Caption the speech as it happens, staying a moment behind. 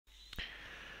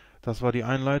Das war die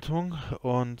Einleitung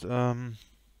und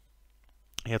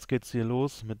jetzt geht's hier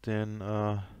los mit den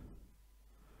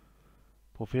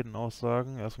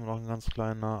Prophetenaussagen. Erstmal noch ein ganz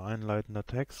kleiner einleitender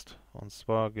Text. Und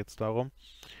zwar geht es darum,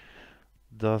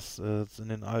 dass in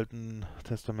den Alten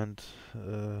Testament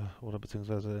oder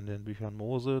beziehungsweise in den Büchern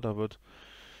Mose, da wird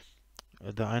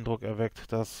der Eindruck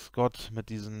erweckt, dass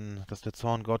dass der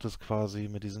Zorn Gottes quasi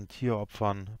mit diesen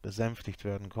Tieropfern besänftigt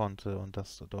werden konnte und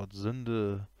dass dort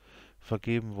Sünde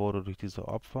vergeben wurde durch diese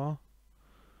Opfer.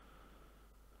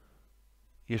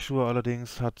 Jeschua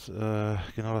allerdings hat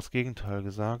genau das Gegenteil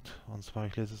gesagt. Und zwar,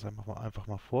 ich lese es einfach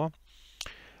mal vor.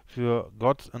 Für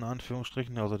Gott in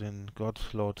Anführungsstrichen, also den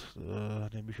Gott laut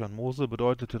den Büchern Mose,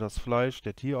 bedeutete das Fleisch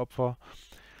der Tieropfer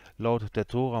laut der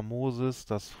Tora Moses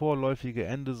das vorläufige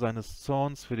Ende seines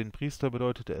Zorns. Für den Priester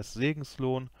bedeutete es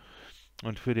Segenslohn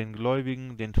und für den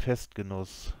Gläubigen den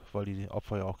Festgenuss, weil die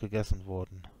Opfer ja auch gegessen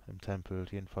wurden im Tempel.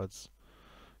 Jedenfalls,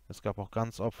 es gab auch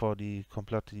Ganzopfer, die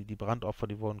Brandopfer,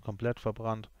 die wurden komplett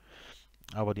verbrannt.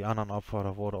 Aber die anderen Opfer,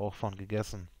 da wurde auch von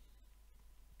gegessen.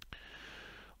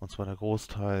 Und zwar der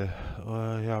Großteil.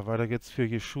 Ja, weiter geht's für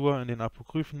Jeschua. In den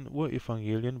apokryphen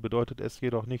Urevangelien bedeutet es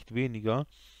jedoch nicht weniger,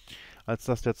 als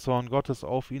dass der Zorn Gottes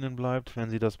auf ihnen bleibt,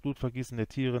 wenn sie das Blutvergießen der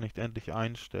Tiere nicht endlich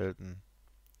einstellten.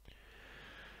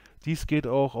 Dies geht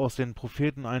auch aus den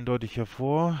Propheten eindeutig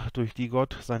hervor, durch die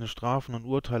Gott seine Strafen und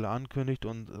Urteile ankündigt,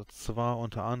 und zwar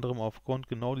unter anderem aufgrund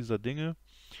genau dieser Dinge,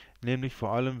 nämlich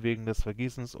vor allem wegen des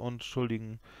Vergießens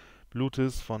unschuldigen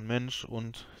Blutes von Mensch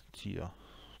und Tier.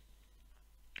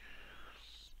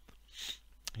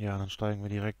 Ja, dann steigen wir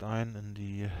direkt ein in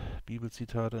die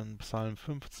Bibelzitate. In Psalm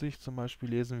 50 zum Beispiel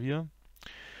lesen wir: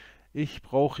 Ich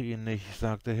brauche ihn nicht,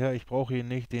 sagt der Herr, ich brauche ihn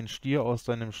nicht, den Stier aus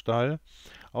deinem Stall,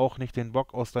 auch nicht den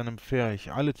Bock aus deinem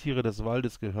Pferch. Alle Tiere des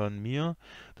Waldes gehören mir,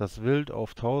 das Wild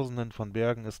auf tausenden von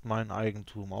Bergen ist mein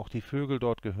Eigentum, auch die Vögel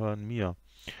dort gehören mir,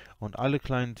 und alle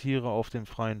kleinen Tiere auf dem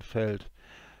freien Feld.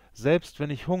 Selbst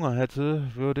wenn ich Hunger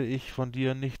hätte, würde ich von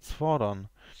dir nichts fordern,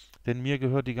 denn mir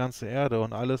gehört die ganze Erde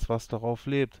und alles, was darauf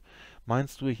lebt.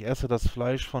 Meinst du, ich esse das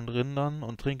Fleisch von Rindern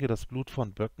und trinke das Blut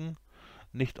von Böcken?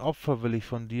 Nicht Opfer will ich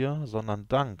von dir, sondern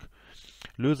Dank.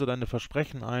 Löse deine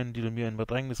Versprechen ein, die du mir in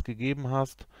Bedrängnis gegeben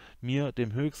hast, mir,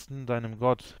 dem Höchsten, deinem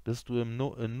Gott. Bist du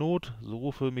in Not, so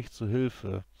rufe mich zu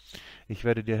Hilfe. Ich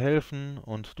werde dir helfen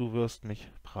und du wirst mich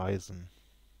preisen.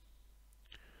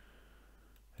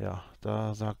 Ja,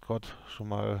 da sagt Gott schon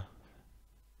mal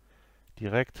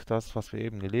direkt das, was wir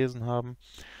eben gelesen haben,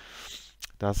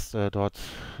 dass dort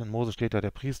in Mose steht,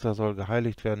 der Priester soll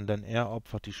geheiligt werden, denn er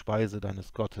opfert die Speise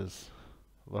deines Gottes.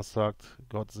 Was sagt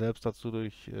Gott selbst dazu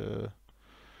ich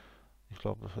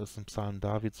glaube, das ist ein Psalm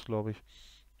Davids, glaube ich.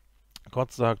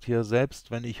 Gott sagt hier,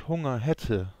 selbst wenn ich Hunger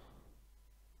hätte,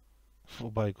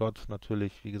 wobei Gott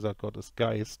natürlich, wie gesagt, Gott ist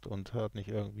Geist und hat nicht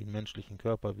irgendwie einen menschlichen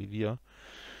Körper wie wir.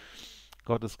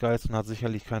 Gott ist Geist und hat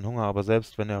sicherlich keinen Hunger, aber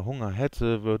selbst wenn er Hunger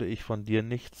hätte, würde ich von dir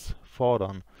nichts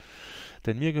fordern.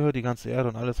 Denn mir gehört die ganze Erde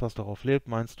und alles, was darauf lebt.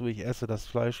 Meinst du, ich esse das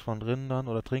Fleisch von Rindern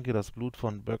oder trinke das Blut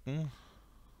von Böcken?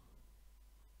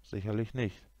 Sicherlich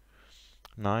nicht.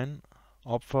 Nein,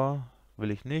 Opfer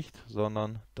will ich nicht,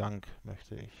 sondern Dank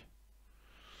möchte ich.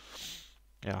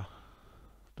 Ja,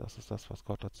 das ist das, was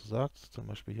Gott dazu sagt, zum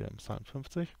Beispiel hier im Psalm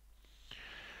 50.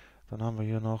 Dann haben wir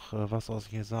hier noch was aus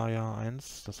Jesaja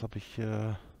 1, das habe ich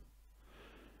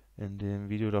in dem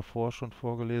Video davor schon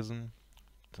vorgelesen.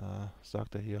 Da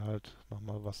sagt er hier halt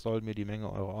nochmal, was soll mir die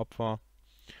Menge eurer Opfer?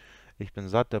 Ich bin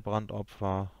satt der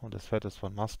Brandopfer und des Fettes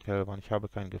von Mastkälbern. Ich habe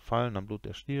kein Gefallen am Blut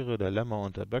der Stiere, der Lämmer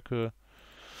und der Böcke.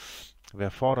 Wer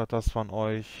fordert das von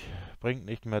euch? Bringt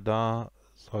nicht mehr dar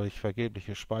solch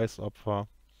vergebliche Speisopfer.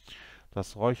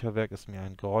 Das Räucherwerk ist mir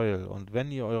ein Gräuel. Und wenn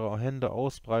ihr eure Hände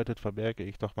ausbreitet, verberge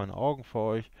ich doch meine Augen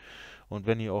vor euch. Und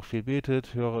wenn ihr auch viel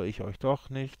betet, höre ich euch doch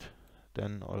nicht,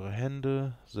 denn eure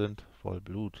Hände sind voll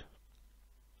Blut.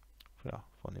 Ja,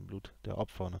 von dem Blut der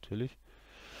Opfer natürlich.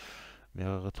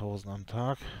 Mehrere tausend am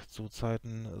Tag zu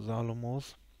Zeiten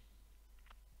Salomos.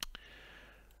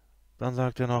 Dann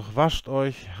sagt er noch, wascht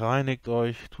euch, reinigt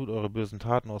euch, tut eure bösen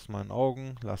Taten aus meinen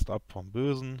Augen, lasst ab vom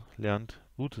Bösen, lernt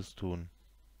Gutes tun.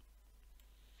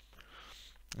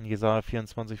 In Jesaja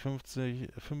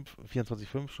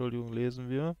 24,5 lesen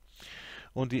wir: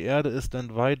 Und die Erde ist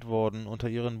entweiht worden unter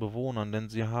ihren Bewohnern, denn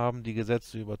sie haben die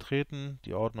Gesetze übertreten,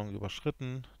 die Ordnung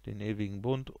überschritten, den ewigen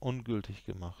Bund ungültig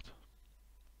gemacht.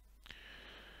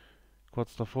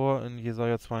 Kurz davor in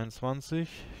Jesaja 22,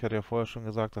 ich hatte ja vorher schon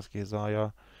gesagt, dass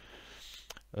Jesaja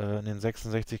in den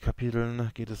 66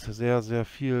 Kapiteln geht es sehr, sehr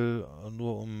viel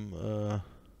nur um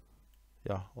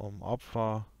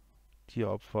Opfer,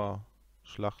 Tieropfer,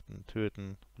 Schlachten,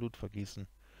 Töten, Blutvergießen.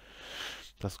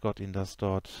 dass Gott ihn das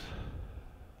dort,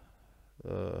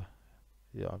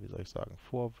 ja, wie soll ich sagen,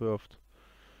 vorwirft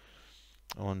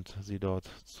und sie dort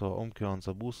zur Umkehr und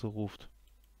zur Buße ruft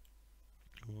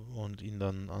und ihn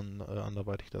dann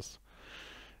anderweitig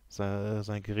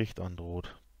sein Gericht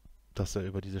androht, dass er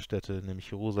über diese Städte,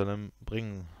 nämlich Jerusalem,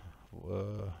 bringen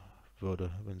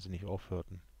würde, wenn sie nicht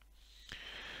aufhörten.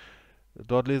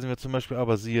 Dort lesen wir zum Beispiel: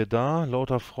 Aber siehe da,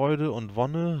 lauter Freude und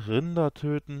Wonne, Rinder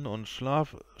töten und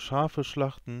Schafe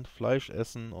schlachten, Fleisch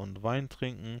essen und Wein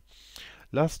trinken.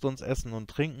 Lasst uns essen und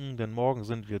trinken, denn morgen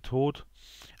sind wir tot.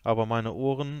 Aber meinen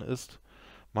Ohren ist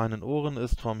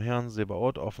vom Herrn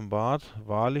Sebaoth offenbart: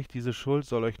 Wahrlich, diese Schuld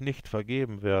soll euch nicht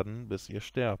vergeben werden, bis ihr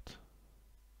sterbt.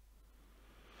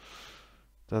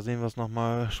 Da sehen wir es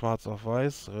nochmal schwarz auf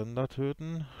weiß: Rinder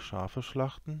töten, Schafe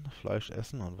schlachten, Fleisch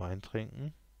essen und Wein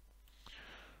trinken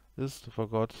ist vor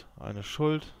Gott eine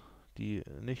Schuld, die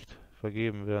nicht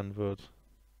vergeben werden wird,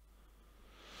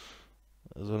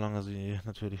 solange sie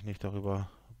natürlich nicht darüber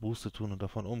Buße tun und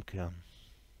davon umkehren.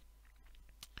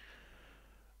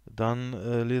 Dann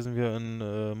lesen wir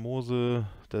in Mose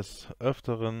des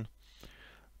Öfteren,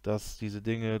 dass diese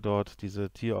Dinge dort, diese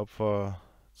Tieropfer,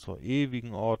 zur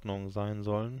ewigen Ordnung sein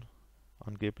sollen,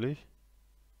 angeblich.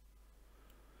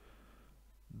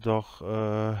 Doch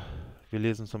wir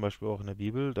lesen zum Beispiel auch in der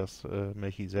Bibel, dass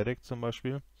Melchisedek zum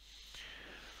Beispiel,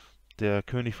 der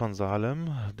König von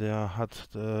Salem, der hat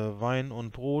Wein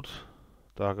und Brot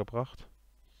dargebracht,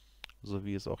 so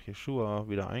wie es auch Jeschua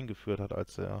wieder eingeführt hat,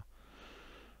 als er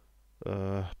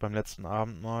beim letzten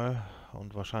Abendmahl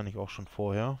und wahrscheinlich auch schon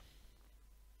vorher.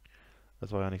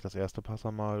 Es war ja nicht das erste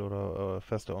Passamahl oder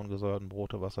Fest der ungesäuerten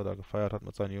Brote, was er da gefeiert hat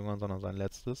mit seinen Jüngern, sondern sein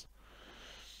letztes.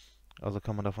 Also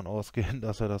kann man davon ausgehen,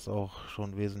 dass er das auch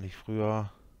schon wesentlich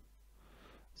früher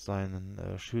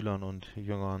seinen Schülern und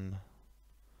Jüngern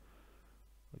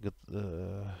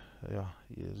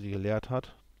sie gelehrt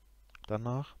hat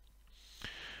danach.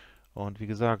 Und wie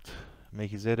gesagt,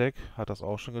 Melchisedek hat das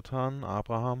auch schon getan.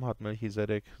 Abraham hat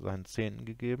Melchisedek seinen Zehnten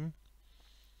gegeben.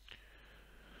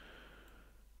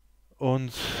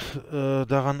 Und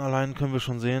daran allein können wir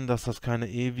schon sehen, dass das keine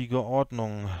ewige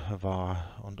Ordnung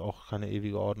war und auch keine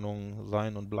ewige Ordnung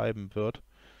sein und bleiben wird.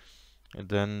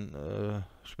 Denn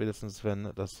spätestens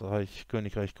wenn das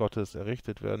Königreich Gottes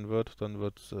errichtet werden wird, dann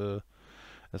wird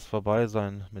es vorbei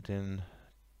sein mit den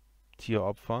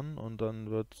Tieropfern und dann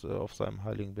wird auf seinem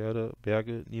heiligen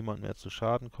Berge niemand mehr zu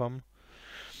Schaden kommen,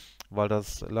 weil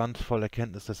das Land voll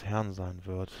Erkenntnis des Herrn sein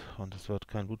wird. Und es wird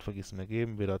kein Blutvergießen mehr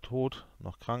geben, weder Tod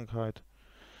noch Krankheit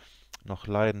noch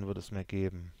Leiden wird es mehr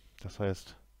geben. Das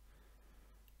heißt,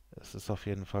 es ist auf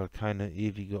jeden Fall keine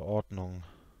ewige Ordnung,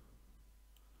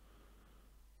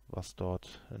 was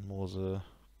dort in Mose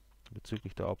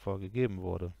bezüglich der Opfer gegeben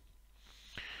wurde.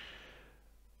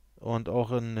 Und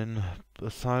auch in den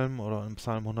Psalmen oder im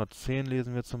Psalm 110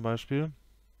 lesen wir zum Beispiel,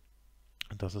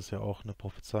 das ist ja auch eine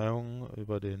Prophezeiung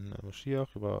über den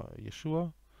Moschiach, über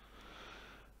Jeschua.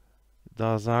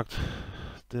 Da sagt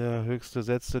der Höchste: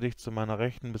 Setze dich zu meiner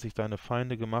Rechten, bis ich deine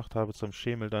Feinde gemacht habe zum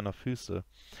Schemel deiner Füße.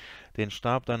 Den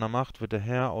Stab deiner Macht wird der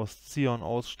Herr aus Zion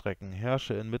ausstrecken,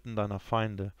 herrsche inmitten deiner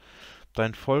Feinde.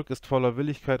 Dein Volk ist voller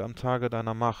Willigkeit am Tage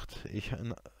deiner Macht. Ich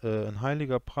in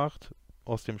heiliger Pracht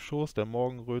aus dem Schoß der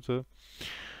Morgenröte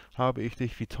habe ich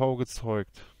dich wie Tau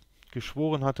gezeugt.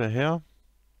 Geschworen hat der Herr,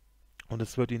 und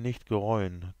es wird ihn nicht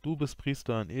gereuen. Du bist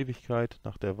Priester in Ewigkeit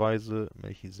nach der Weise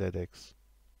Melchisedeks.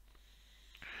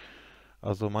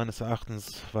 Also meines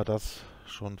Erachtens war das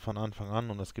schon von Anfang an,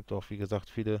 und es gibt auch, wie gesagt,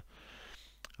 viele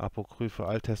apokryphe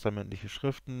alttestamentliche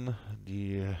Schriften,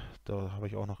 da habe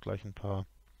ich auch noch gleich ein paar,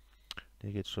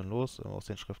 hier geht es schon los, aus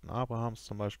den Schriften Abrahams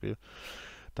zum Beispiel.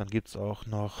 Dann gibt es auch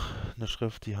noch eine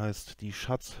Schrift, die heißt die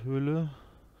Schatzhöhle.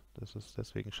 Das ist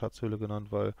deswegen Schatzhöhle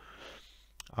genannt, weil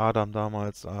Adam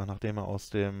damals, nachdem er aus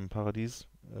dem Paradies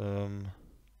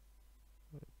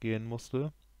gehen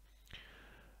musste,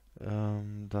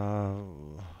 da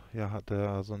hat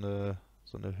er so eine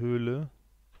Höhle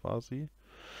quasi,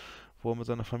 wo er mit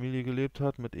seiner Familie gelebt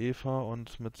hat, mit Eva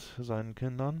und mit seinen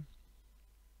Kindern.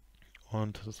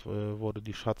 Und das wurde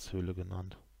die Schatzhöhle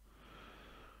genannt.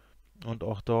 Und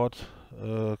auch dort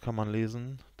kann man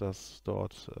lesen, dass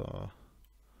dort,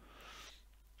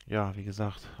 wie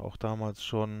gesagt, auch damals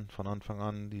schon von Anfang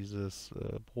an dieses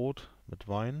Brot mit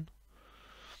Wein.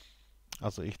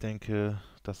 Also ich denke,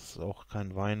 dass es auch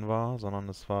kein Wein war, sondern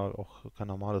es war auch kein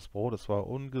normales Brot. Es war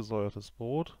ungesäuertes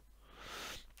Brot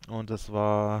und es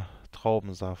war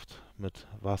Traubensaft mit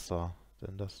Wasser.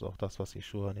 Denn das ist auch das, was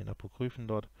Jeschua in den Apokryphen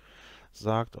dort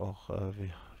sagt. Auch,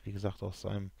 wie gesagt, aus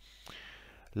seinem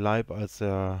Leib, als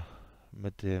er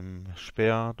mit dem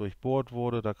Speer durchbohrt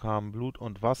wurde, da kam Blut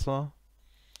und Wasser.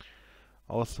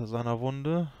 aus seiner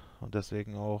Wunde und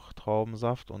deswegen auch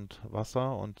Traubensaft und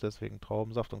Wasser und deswegen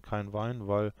Traubensaft und kein Wein,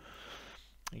 weil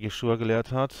Jeschua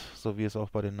gelehrt hat, so wie es auch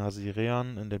bei den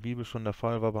Naziräern in der Bibel schon der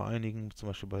Fall war, bei einigen, zum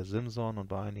Beispiel bei Simson und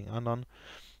bei einigen anderen,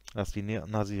 dass die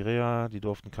Naziräer, die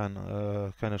durften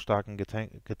keine starken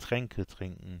Getränke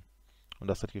trinken. Und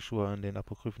das hat Jeschua in den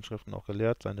apokryphen Schriften auch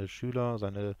gelehrt. Seine Schüler,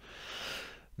 seine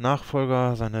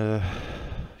Nachfolger, seine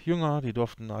Jünger, die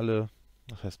durften alle,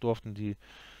 das heißt durften die,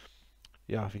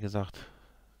 ja, wie gesagt,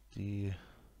 er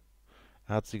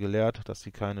hat sie gelehrt, dass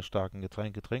sie keine starken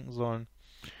Getränke trinken sollen.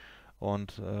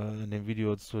 Und in dem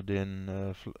Video zu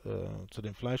dem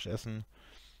Fleischessen,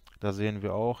 da sehen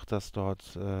wir auch, dass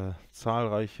dort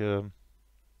zahlreiche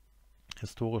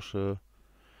historische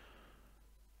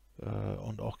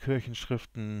und auch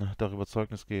Kirchenschriften darüber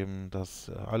Zeugnis geben, dass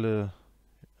alle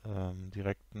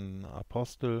direkten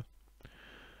Apostel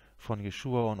von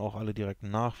Jeschua und auch alle direkten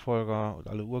Nachfolger und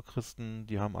alle Urchristen,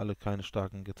 die haben alle keine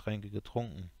starken Getränke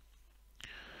getrunken.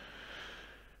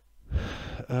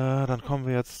 Dann kommen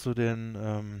wir jetzt zu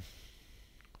den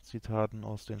Zitaten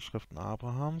aus den Schriften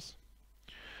Abrahams.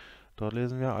 Dort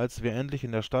lesen wir: Als wir endlich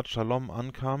in der Stadt Schalom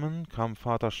ankamen, kam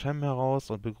Vater Schem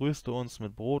heraus und begrüßte uns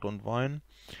mit Brot und Wein,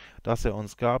 das er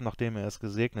uns gab, nachdem er es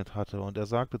gesegnet hatte. Und er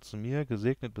sagte zu mir: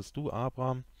 Gesegnet bist du,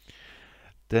 Abraham,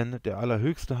 denn der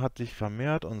Allerhöchste hat dich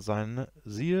vermehrt, und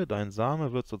siehe, dein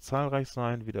Same wird so zahlreich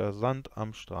sein wie der Sand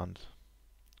am Strand.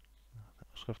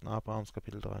 Schriften Abrahams,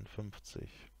 Kapitel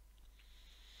 53.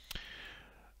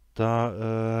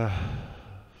 Da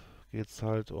geht es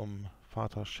halt um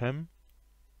Vater Schem.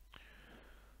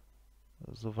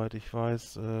 Soweit ich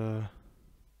weiß,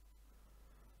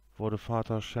 wurde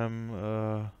Vater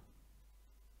Schem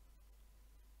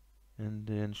in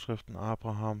den Schriften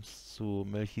Abrahams zu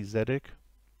Melchisedek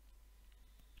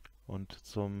und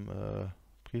zum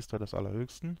Priester des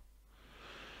Allerhöchsten.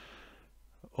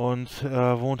 Und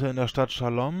er wohnte in der Stadt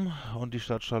Schalom, und die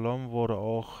Stadt Schalom wurde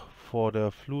auch vor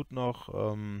der Flut noch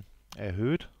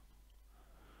erhöht.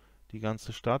 Die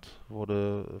ganze Stadt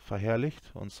wurde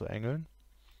verherrlicht und zu Engeln,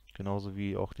 genauso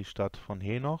wie auch die Stadt von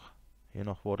Henoch.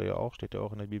 Henoch wurde ja auch, steht ja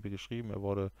auch in der Bibel geschrieben, er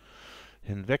wurde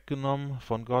hinweggenommen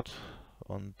von Gott,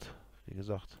 und wie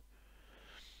gesagt,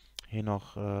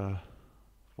 Henoch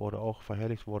wurde auch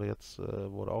verherrlicht,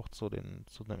 wurde auch zu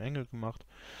einem Engel gemacht.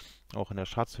 Auch in der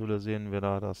Schatzhöhle sehen wir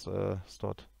da, dass es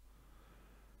dort,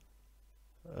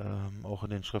 auch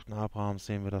in den Schriften Abrahams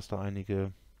sehen wir, dass da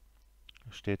einige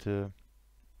Städte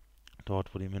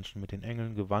dort, wo die Menschen mit den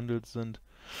Engeln gewandelt sind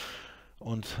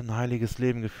und ein heiliges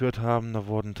Leben geführt haben, da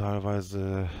wurden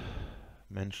teilweise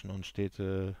Menschen und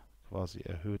Städte quasi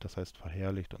erhöht, das heißt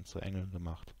verherrlicht und zu Engeln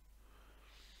gemacht.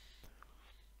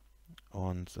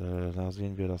 Und da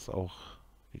sehen wir, dass auch,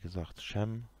 wie gesagt,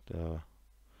 Schem, der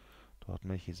dort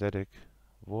Melchisedek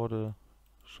wurde,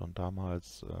 schon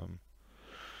damals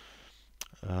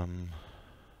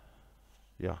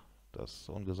ja, das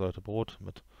ungesäuerte Brot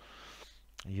mit,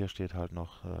 hier steht halt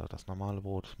noch das normale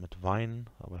Brot mit Wein,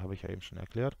 aber habe ich ja eben schon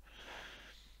erklärt.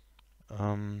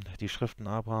 Die Schriften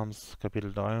Abrahams,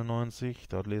 Kapitel 93,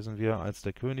 dort lesen wir: Als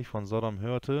der König von Sodom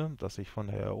hörte, dass ich von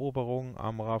der Eroberung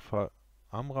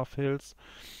Amraphels,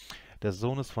 des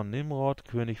Sohnes von Nimrod,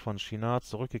 König von Shinar,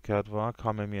 zurückgekehrt war,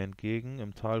 kam er mir entgegen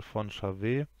im Tal von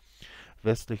Shaveh,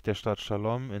 westlich der Stadt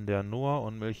Schalom, in der Noah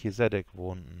und Melchisedek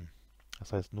wohnten.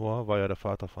 Das heißt, Noah war ja der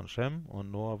Vater von Schem,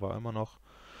 und Noah war immer noch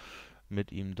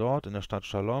mit ihm dort in der Stadt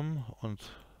Schalom,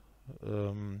 und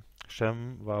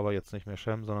Schem war aber jetzt nicht mehr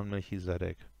Schem, sondern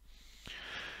Melchisedek.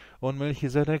 Und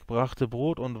Melchisedek brachte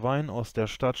Brot und Wein aus der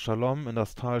Stadt Schalom in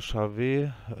das Tal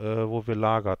Shaveh, wo wir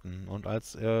lagerten. Und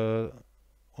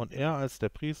er als der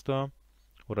Priester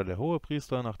oder der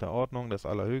Hohepriester nach der Ordnung des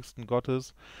Allerhöchsten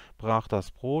Gottes brach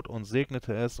das Brot und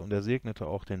segnete es, und er segnete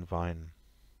auch den Wein.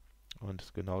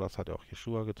 Und genau das hat auch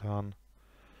Jeschua getan.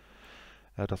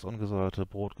 Er hat das ungesäuerte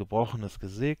Brot gebrochen, es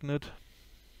gesegnet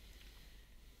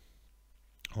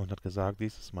und hat gesagt: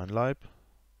 Dies ist mein Leib,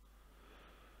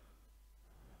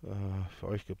 für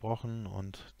euch gebrochen,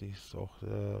 und dies auch,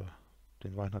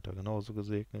 den Wein hat er genauso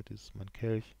gesegnet. Dies ist mein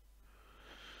Kelch,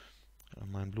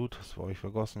 mein Blut, das für euch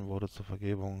vergossen wurde zur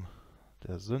Vergebung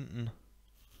der Sünden.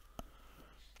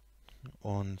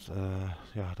 Und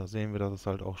ja, da sehen wir, dass es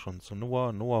halt auch schon zu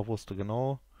Noah wusste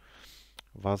genau,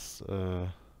 was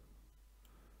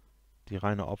die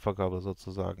reine Opfergabe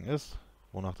sozusagen ist,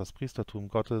 wonach das Priestertum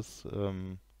Gottes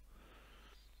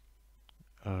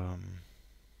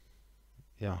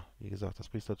ja, wie gesagt, das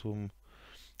Priestertum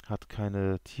hat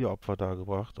keine Tieropfer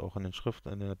dargebracht. Auch in den Schriften,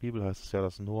 in der Bibel heißt es ja,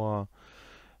 dass Noah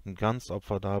ein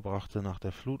Ganzopfer darbrachte nach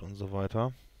der Flut und so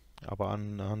weiter. Aber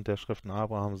anhand der Schriften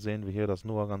Abrahams sehen wir hier, dass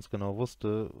Noah ganz genau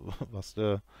wusste, was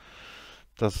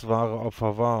das wahre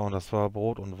Opfer war. Und das war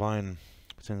Brot und Wein,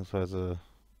 beziehungsweise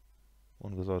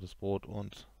ungesäuertes Brot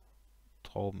und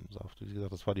Traubensaft. Wie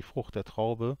gesagt, das war die Frucht der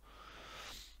Traube.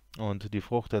 Und die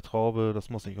Frucht der Traube, das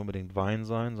muss nicht unbedingt Wein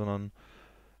sein, sondern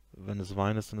wenn es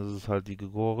Wein ist, dann ist es halt die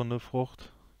gegorene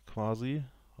Frucht quasi.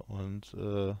 Und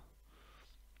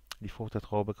die Frucht der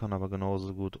Traube kann aber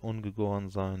genauso gut ungegoren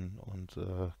sein und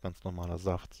ganz normaler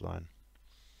Saft sein.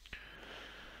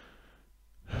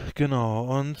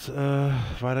 Genau, und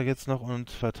weiter geht's noch. Und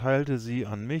verteilte sie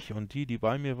an mich und die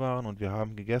bei mir waren, und wir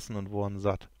haben gegessen und wurden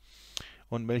satt.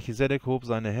 Und Melchisedek hob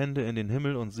seine Hände in den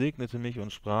Himmel und segnete mich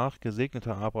und sprach: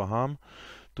 Gesegneter Abraham,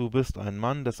 du bist ein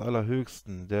Mann des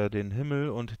Allerhöchsten, der den Himmel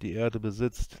und die Erde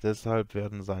besitzt. Deshalb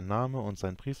werden sein Name und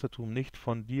sein Priestertum nicht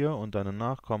von dir und deinen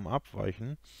Nachkommen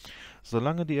abweichen,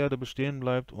 solange die Erde bestehen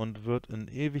bleibt, und wird in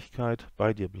Ewigkeit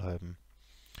bei dir bleiben.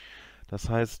 Das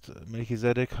heißt,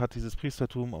 Melchisedek hat dieses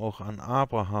Priestertum auch an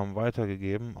Abraham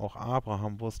weitergegeben. Auch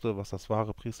Abraham wusste, was das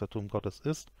wahre Priestertum Gottes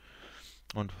ist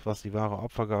und was die wahre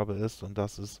Opfergabe ist. Und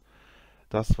das ist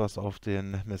das, was auf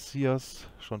den Messias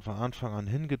schon von Anfang an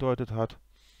hingedeutet hat.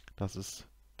 Das ist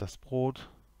das Brot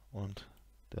und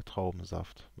der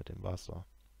Traubensaft mit dem Wasser.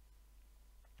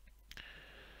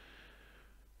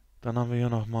 Dann haben wir hier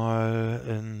nochmal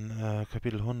in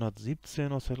Kapitel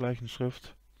 117 aus der gleichen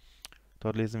Schrift.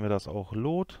 Dort lesen wir, dass auch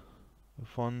Lot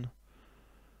von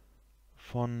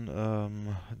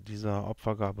dieser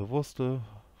Opfergabe wusste,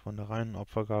 von der reinen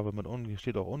Opfergabe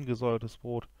steht auch ungesäuertes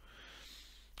Brot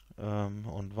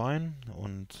und Wein.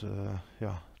 Und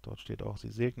ja, dort steht auch, sie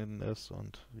segneten es.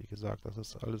 Und wie gesagt, das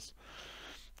ist alles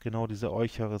genau diese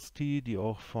Eucharistie, die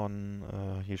auch von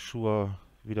Jeschua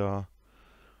wieder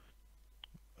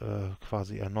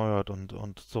quasi erneuert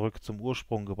und zurück zum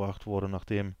Ursprung gebracht wurde,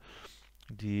 nachdem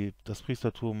das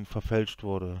Priestertum verfälscht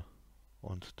wurde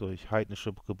und durch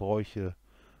heidnische Gebräuche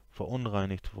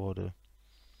verunreinigt wurde.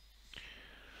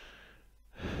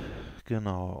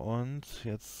 Genau, und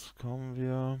jetzt kommen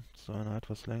wir zu einer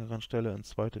etwas längeren Stelle in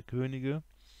 2. Könige.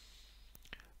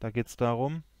 Da geht es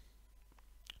darum,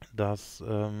 dass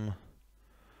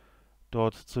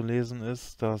dort zu lesen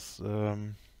ist, dass, wer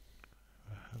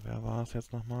war es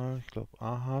jetzt nochmal? Ich glaube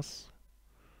Ahas,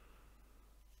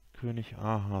 König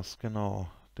Ahas, genau,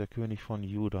 der König von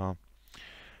Juda.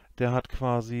 Der hat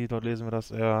quasi, dort lesen wir,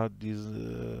 dass er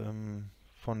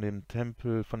von dem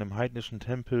Tempel, von dem heidnischen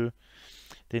Tempel,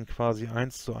 den quasi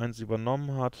 1:1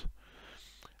 übernommen hat,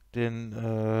 den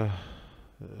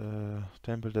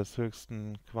Tempel des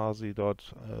Höchsten quasi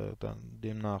dort dann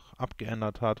demnach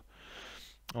abgeändert hat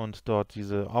und dort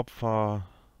diese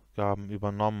Opfergaben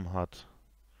übernommen hat.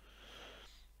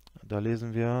 Da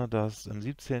lesen wir, dass im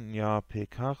 17. Jahr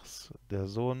Pekachs, der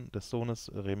Sohn des Sohnes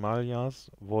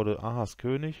Remaljas, wurde Ahas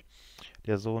König,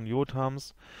 der Sohn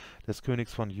Jotams, des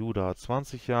Königs von Juda.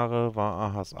 20 Jahre war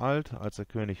Ahas alt, als er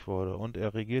König wurde, und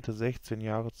er regierte 16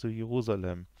 Jahre zu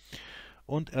Jerusalem.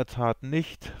 Und er tat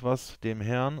nicht, was dem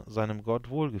Herrn, seinem Gott,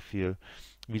 wohlgefiel,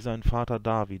 wie sein Vater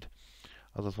David.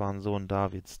 Also es war ein Sohn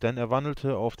Davids. Denn er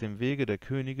wandelte auf dem Wege der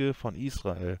Könige von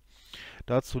Israel.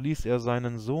 Dazu ließ er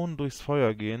seinen Sohn durchs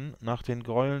Feuer gehen, nach den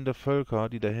Gräueln der Völker,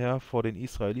 die der Herr vor den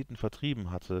Israeliten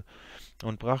vertrieben hatte,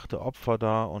 und brachte Opfer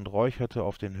dar und räucherte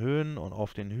auf den Höhen und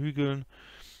auf den Hügeln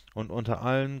und unter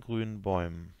allen grünen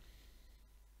Bäumen.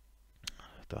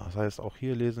 Das heißt, auch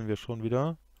hier lesen wir schon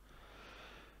wieder,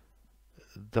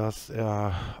 dass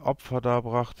er Opfer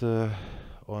darbrachte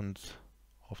und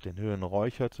auf den Höhen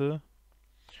räucherte.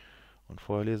 Und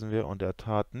vorher lesen wir, und er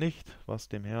tat nicht, was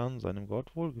dem Herrn, seinem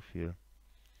Gott, wohlgefiel.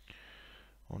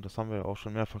 Und das haben wir ja auch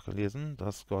schon mehrfach gelesen,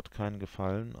 dass Gott keinen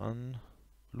Gefallen an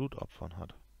Blutopfern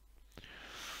hat.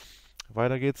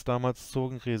 Weiter geht's. Damals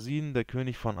zogen Resin, der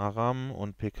König von Aram,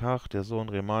 und Pekach, der Sohn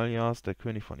Remaljas, der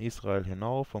König von Israel,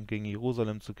 hinauf, um gegen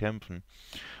Jerusalem zu kämpfen,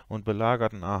 und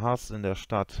belagerten Ahas in der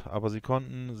Stadt, aber sie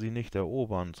konnten sie nicht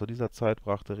erobern. Zu dieser Zeit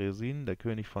brachte Resin, der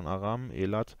König von Aram,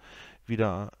 Elat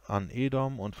wieder an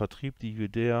Edom und vertrieb die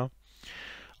Judäer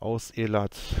aus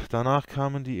Elat. Danach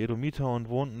kamen die Edomiter und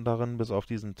wohnten darin bis auf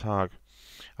diesen Tag.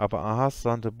 Aber Ahas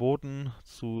sandte Boten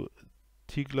zu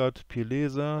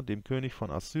Tiglat-Pileser, dem König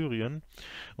von Assyrien,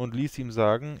 und ließ ihm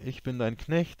sagen: Ich bin dein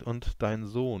Knecht und dein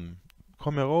Sohn.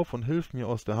 Komm herauf und hilf mir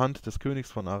aus der Hand des Königs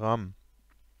von Aram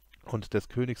und des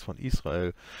Königs von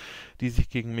Israel, die sich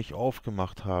gegen mich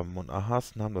aufgemacht haben. Und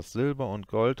Ahas nahm das Silber und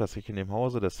Gold, das sich in dem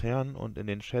Hause des Herrn und in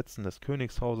den Schätzen des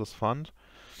Königshauses fand,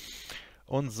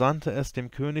 und sandte es dem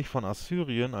König von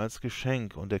Assyrien als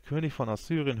Geschenk. Und der König von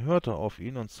Assyrien hörte auf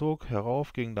ihn und zog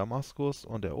herauf gegen Damaskus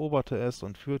und eroberte es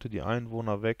und führte die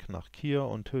Einwohner weg nach Kir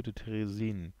und tötete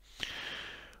Resin.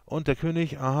 Und der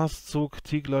König Ahas zog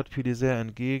Tiglat-Pileser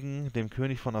entgegen, dem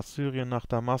König von Assyrien, nach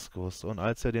Damaskus. Und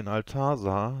als er den Altar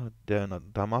sah, der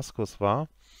in Damaskus war,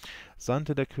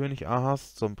 sandte der König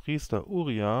Ahas zum Priester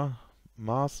Uria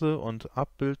Maße und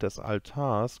Abbild des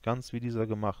Altars, ganz wie dieser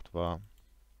gemacht war.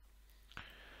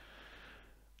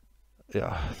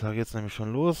 Ja, da geht's nämlich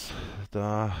schon los.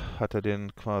 Da hat er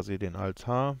quasi den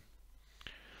Altar.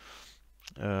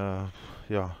 Ja,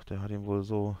 der hat ihm wohl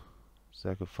so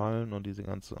sehr gefallen und diese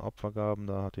ganzen Opfergaben,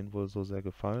 da hat ihm wohl so sehr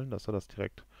gefallen, dass er das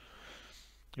direkt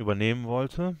übernehmen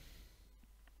wollte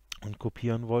und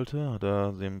kopieren wollte. Hat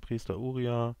er dem Priester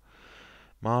Uria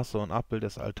Maße und Abbild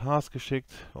des Altars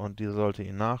geschickt und dieser sollte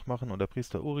ihn nachmachen. Und der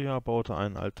Priester Uria baute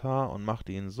einen Altar und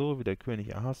machte ihn so, wie der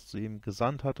König Ahas zu ihm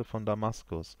gesandt hatte von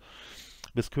Damaskus,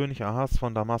 bis König Ahas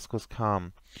von Damaskus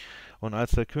kam. Und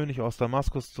als der König aus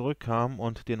Damaskus zurückkam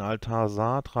und den Altar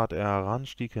sah, trat er heran,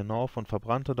 stieg hinauf und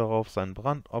verbrannte darauf sein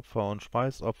Brandopfer und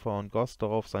Speisopfer und goss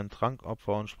darauf sein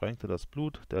Trankopfer und sprengte das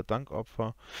Blut der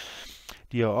Dankopfer,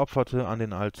 die er opferte, an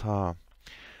den Altar.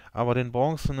 Aber den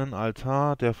bronzenen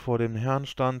Altar, der vor dem Herrn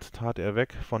stand, tat er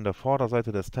weg von der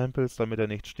Vorderseite des Tempels, damit er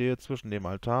nicht stehe zwischen dem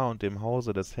Altar und dem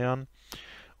Hause des Herrn,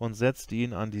 und setzte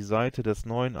ihn an die Seite des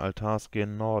neuen Altars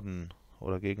gegen Norden.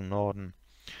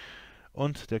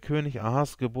 Und der König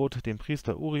Ahas gebot dem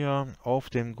Priester Uria: Auf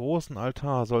dem großen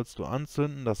Altar sollst du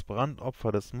anzünden das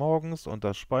Brandopfer des Morgens und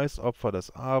das Speisopfer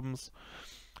des Abends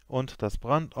und das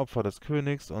Brandopfer des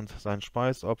Königs und sein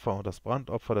Speisopfer und das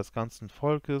Brandopfer des ganzen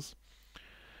Volkes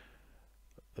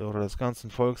oder des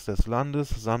ganzen Volks des Landes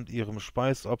samt ihrem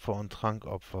Speisopfer und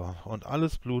Trankopfer. Und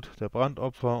alles Blut der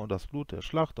Brandopfer und das Blut der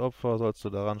Schlachtopfer sollst du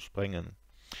daran sprengen.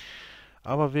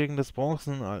 Aber wegen des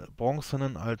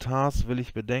bronzenen Altars will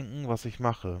ich bedenken, was ich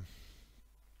mache.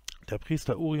 Der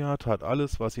Priester Uria tat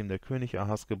alles, was ihm der König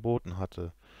Ahas geboten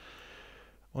hatte.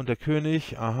 Und der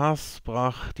König Ahas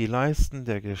brach die Leisten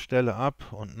der Gestelle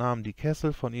ab und nahm die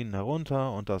Kessel von ihnen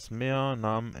herunter, und das Meer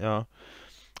nahm er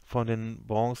von den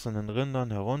bronzenen Rindern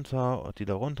herunter, die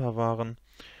darunter waren,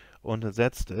 und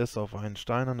setzte es auf ein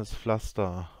steinernes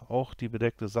Pflaster. Auch die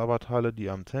bedeckte Sabbathalle, die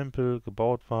am Tempel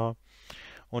gebaut war,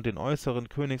 und den äußeren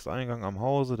Königseingang am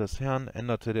Hause des Herrn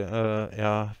änderte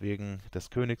er wegen des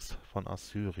Königs von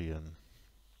Assyrien.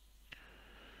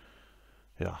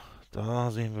 Ja, da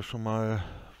sehen wir schon mal,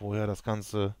 woher das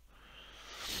Ganze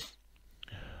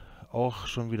auch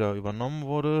schon wieder übernommen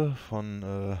wurde,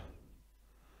 von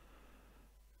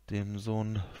dem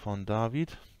Sohn von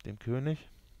David, dem König.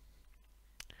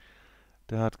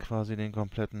 Der hat quasi den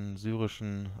kompletten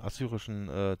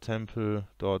assyrischen Tempel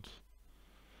dort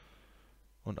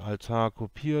und Altar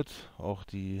kopiert, auch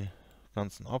die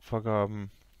ganzen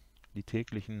Opfergaben, die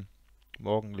täglichen,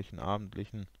 morgendlichen,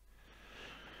 abendlichen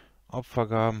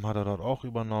Opfergaben hat er dort auch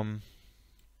übernommen.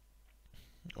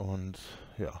 Und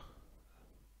ja,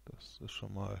 das ist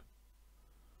schon mal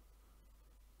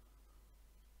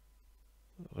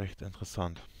recht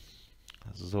interessant.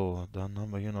 So, dann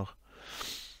haben wir hier noch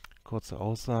kurze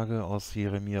Aussage aus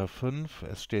Jeremia 5.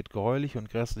 Es steht greulich und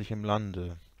grässlich im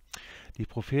Lande. Die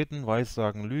Propheten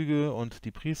weissagen Lüge und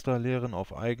die Priester lehren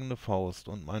auf eigene Faust,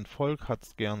 und mein Volk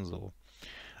hat's gern so.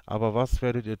 Aber was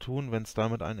werdet ihr tun, wenn's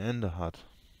damit ein Ende hat?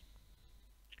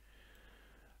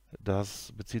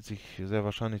 Das bezieht sich sehr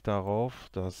wahrscheinlich darauf,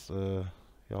 dass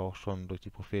ja auch schon durch die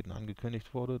Propheten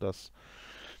angekündigt wurde, dass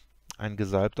ein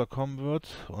Gesalbter kommen wird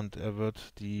und er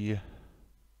wird die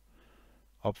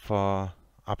Opfer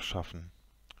abschaffen.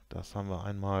 Das haben wir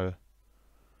einmal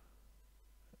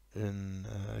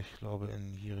ich glaube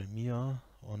in Jeremia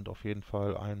und auf jeden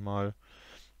Fall einmal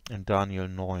in Daniel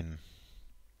 9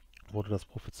 wurde das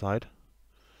prophezeit.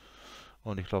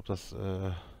 Und ich glaube, das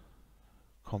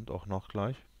kommt auch noch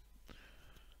gleich.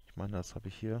 Ich meine, das habe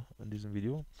ich hier in diesem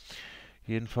Video.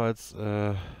 Jedenfalls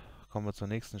kommen wir zur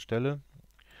nächsten Stelle.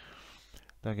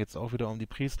 Da geht es auch wieder um die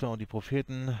Priester und die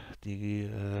Propheten,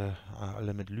 die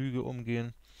alle mit Lüge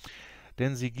umgehen.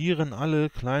 Denn sie gieren alle,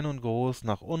 klein und groß,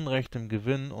 nach unrechtem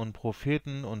Gewinn, und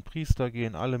Propheten und Priester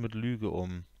gehen alle mit Lüge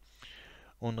um.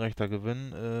 Unrechter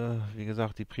Gewinn, wie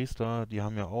gesagt, die Priester, die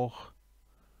haben ja auch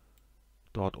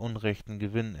dort unrechten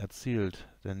Gewinn erzielt,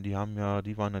 denn die waren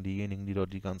ja diejenigen, die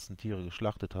dort die ganzen Tiere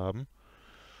geschlachtet haben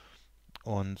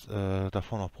und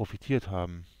davon auch profitiert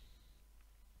haben.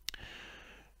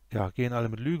 Ja, gehen alle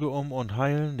mit Lüge um und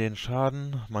heilen den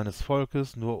Schaden meines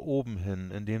Volkes nur oben hin,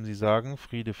 indem sie sagen,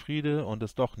 Friede, Friede, und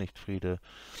ist doch nicht Friede.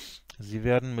 Sie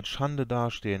werden mit Schande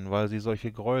dastehen, weil sie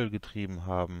solche Gräuel getrieben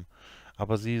haben.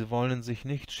 Aber sie wollen sich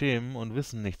nicht schämen und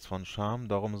wissen nichts von Scham,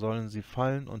 darum sollen sie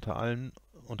fallen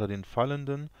unter den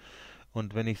Fallenden,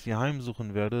 und wenn ich sie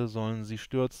heimsuchen werde, sollen sie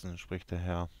stürzen, spricht der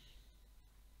Herr.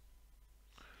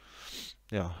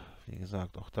 Ja, wie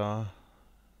gesagt, auch da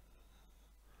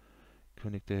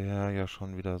kündigt der Herr ja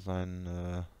schon wieder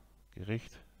sein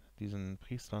Gericht diesen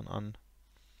Priestern an,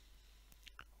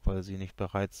 weil sie nicht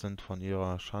bereit sind, von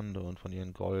ihrer Schande und von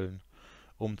ihren Gräueln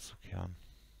umzukehren.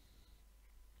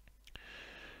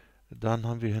 Dann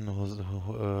haben wir hier in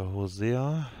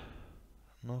Hosea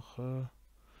noch eine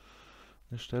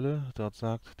Stelle. Dort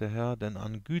sagt der Herr: Denn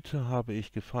an Güte habe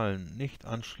ich gefallen, nicht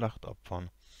an Schlachtopfern,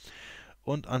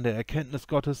 und an der Erkenntnis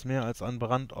Gottes mehr als an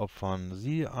Brandopfern.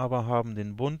 Sie aber haben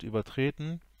den Bund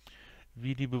übertreten,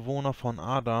 wie die Bewohner von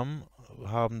Adam,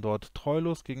 haben dort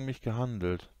treulos gegen mich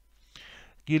gehandelt.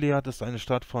 Gilead ist eine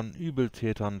Stadt von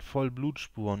Übeltätern, voll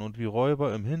Blutspuren, und wie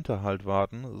Räuber im Hinterhalt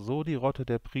warten, so die Rotte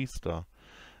der Priester.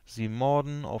 Sie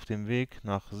morden auf dem Weg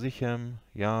nach Sichem,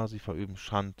 ja, sie verüben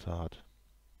Schandtat.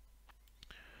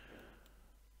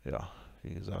 Ja,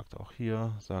 wie gesagt, auch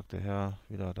hier sagt der Herr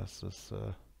wieder, dass es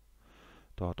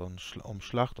dort um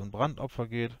Schlacht- und Brandopfer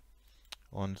geht.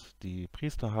 Und die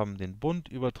Priester haben den Bund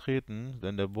übertreten,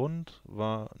 denn der Bund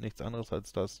war nichts anderes,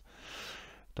 als dass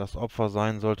das Opfer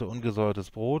sein sollte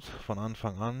ungesäuertes Brot von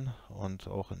Anfang an und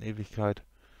auch in Ewigkeit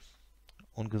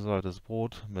ungesäuertes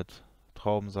Brot mit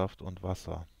Traubensaft und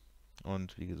Wasser.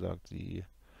 Und wie gesagt, die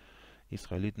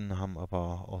Israeliten haben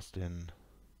aber aus den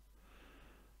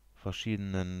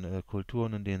verschiedenen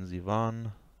Kulturen, in denen sie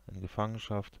waren, in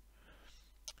Gefangenschaft,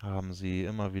 haben sie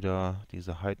immer wieder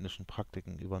diese heidnischen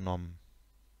Praktiken übernommen.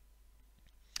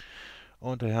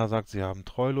 Und der Herr sagt, sie haben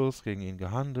treulos gegen ihn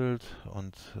gehandelt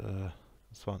und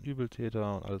es waren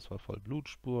Übeltäter und alles war voll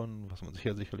Blutspuren, was man sich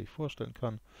ja sicherlich vorstellen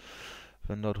kann.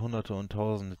 Wenn dort Hunderte und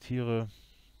Tausende Tiere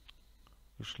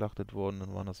geschlachtet wurden,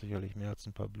 dann waren das sicherlich mehr als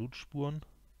ein paar Blutspuren.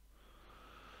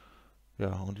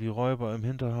 Ja, und wie Räuber im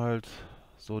Hinterhalt,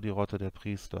 so die Rotte der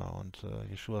Priester. Und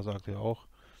Jeschua sagte ja auch,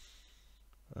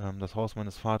 das Haus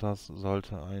meines Vaters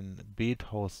sollte ein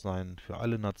Bethaus sein für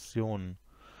alle Nationen.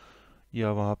 Ihr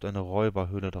aber habt eine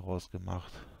Räuberhöhle daraus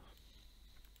gemacht.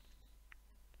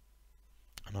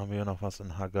 Dann haben wir ja noch was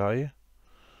in Haggai.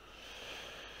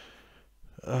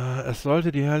 Es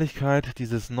sollte die Herrlichkeit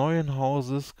dieses neuen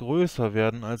Hauses größer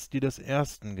werden, als die des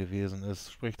ersten gewesen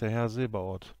ist, spricht der Herr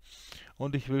Sebaoth.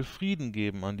 Und ich will Frieden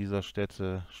geben an dieser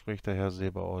Stätte, spricht der Herr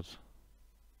Sebaoth.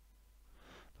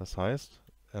 Das heißt,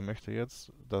 er möchte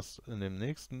jetzt, dass in dem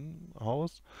nächsten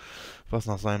Haus, was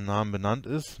nach seinem Namen benannt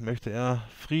ist, möchte er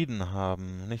Frieden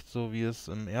haben. Nicht so, wie es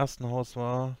im ersten Haus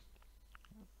war,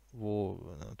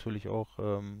 wo natürlich auch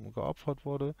geopfert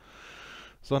wurde,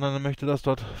 sondern er möchte, dass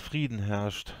dort Frieden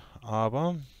herrscht.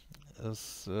 Aber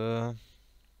es wurde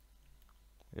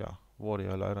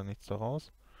ja leider nichts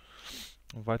daraus.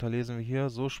 Und weiter lesen wir hier: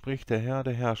 So spricht der Herr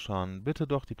der Herrscher: Bitte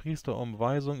doch die Priester um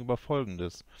Weisung über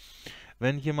Folgendes.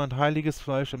 Wenn jemand heiliges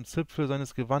Fleisch im Zipfel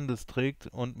seines Gewandes trägt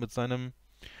und mit seinem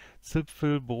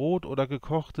Zipfel Brot oder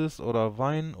gekochtes oder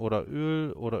Wein oder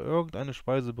Öl oder irgendeine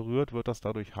Speise berührt, wird das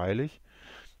dadurch heilig?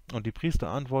 Und die Priester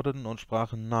antworteten und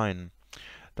sprachen: Nein.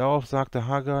 Darauf sagte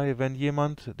Haggai: Wenn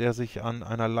jemand, der sich an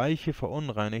einer Leiche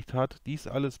verunreinigt hat, dies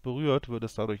alles berührt, wird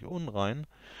es dadurch unrein.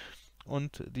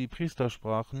 Und die Priester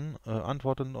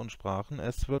antworteten und sprachen: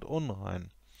 Es wird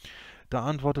unrein. Da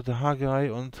antwortete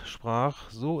Haggai und sprach: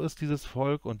 So ist dieses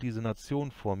Volk und diese Nation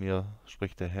vor mir,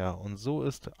 spricht der Herr, und so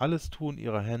ist alles Tun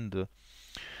ihrer Hände.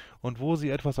 Und wo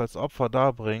sie etwas als Opfer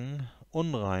darbringen,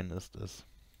 unrein ist es.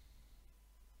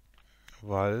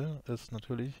 Weil es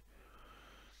natürlich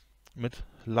mit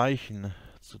Leichen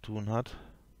zu tun hat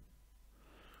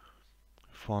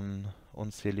von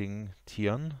unzähligen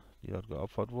Tieren, die dort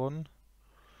geopfert wurden.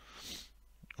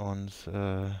 Und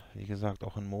wie gesagt,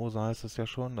 auch in Mose heißt es ja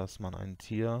schon, dass man ein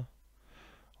Tier,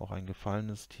 auch ein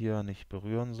gefallenes Tier, nicht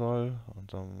berühren soll,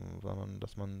 und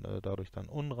dass man dadurch dann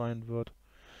unrein wird,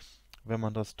 wenn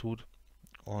man das tut.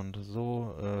 Und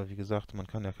so, wie gesagt, man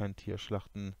kann ja kein Tier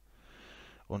schlachten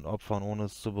und opfern, ohne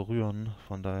es zu berühren.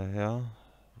 Von daher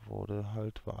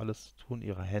war alles Tun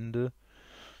ihrer Hände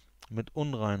mit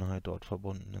Unreinheit dort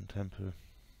verbunden im Tempel.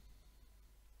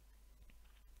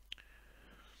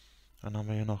 Dann haben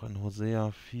wir hier noch in Hosea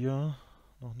 4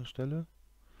 noch eine Stelle.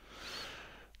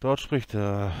 Dort spricht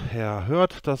der Herr: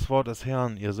 Hört das Wort des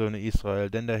Herrn, ihr Söhne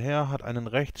Israel, denn der Herr hat einen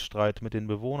Rechtsstreit mit den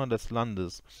Bewohnern des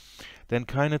Landes. Denn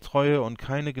keine Treue und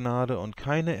keine Gnade und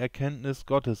keine Erkenntnis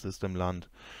Gottes ist im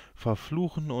Land.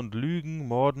 Verfluchen und Lügen,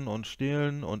 Morden und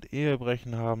Stehlen und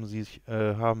Ehebrechen haben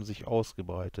sich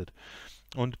ausgebreitet.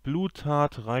 Und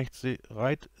Bluttat reiht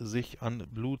sich an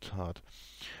Bluttat.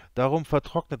 Darum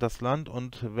vertrocknet das Land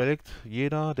und welkt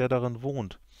jeder, der darin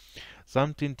wohnt,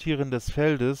 samt den Tieren des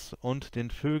Feldes und den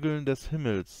Vögeln des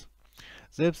Himmels.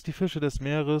 Selbst die Fische des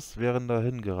Meeres werden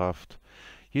dahingerafft.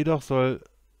 Jedoch soll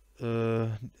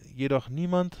jedoch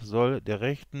niemand soll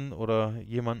rechten oder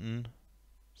jemanden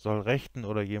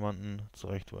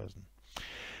zurechtweisen.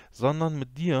 Sondern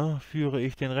mit dir führe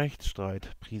ich den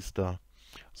Rechtsstreit, Priester,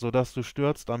 so dass du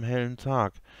stürzt am hellen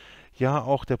Tag. Ja,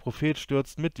 auch der Prophet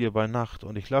stürzt mit dir bei Nacht,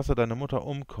 und ich lasse deine Mutter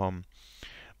umkommen.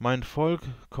 Mein Volk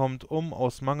kommt um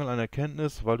aus Mangel an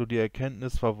Erkenntnis, weil du die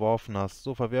Erkenntnis verworfen hast.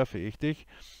 So verwerfe ich dich,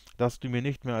 dass du mir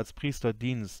nicht mehr als Priester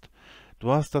dienst.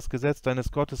 Du hast das Gesetz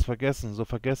deines Gottes vergessen, so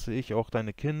vergesse ich auch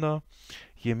deine Kinder.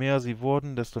 Je mehr sie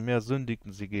wurden, desto mehr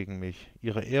sündigten sie gegen mich.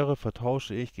 Ihre Ehre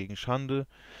vertausche ich gegen Schande.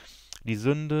 Die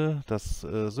Sünde, das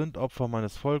Sündopfer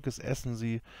meines Volkes essen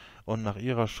sie, und nach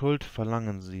ihrer Schuld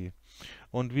verlangen sie.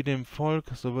 Und wie dem Volk,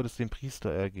 so wird es dem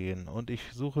Priester ergehen. Und ich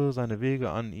suche seine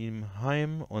Wege an ihm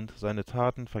heim, und seine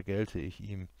Taten vergelte ich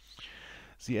ihm.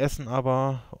 Sie essen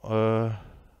aber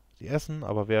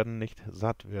werden nicht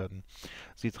satt werden.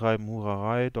 Sie treiben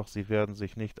Hurerei, doch sie werden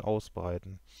sich nicht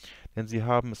ausbreiten. Denn sie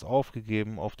haben es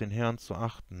aufgegeben, auf den Herrn zu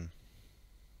achten.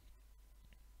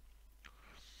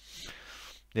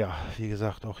 Ja, wie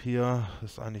gesagt, auch hier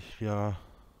ist eigentlich wieder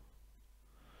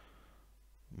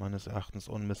meines Erachtens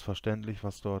unmissverständlich,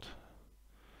 was dort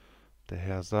der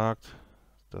Herr sagt,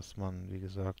 dass man, wie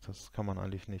gesagt, das kann man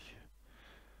eigentlich nicht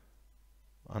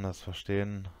anders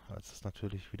verstehen, als es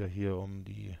natürlich wieder hier um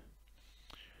die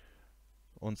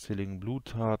unzähligen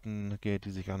Bluttaten geht,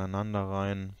 die sich aneinander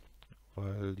reihen,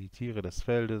 weil die Tiere des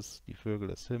Feldes, die Vögel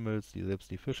des Himmels,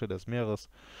 selbst die Fische des Meeres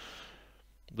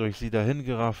durch sie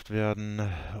dahingerafft werden.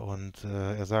 Und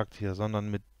er sagt hier,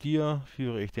 sondern mit dir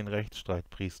führe ich den Rechtsstreit,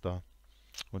 Priester.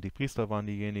 Und die Priester waren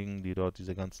diejenigen, die dort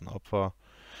diese ganzen Opfer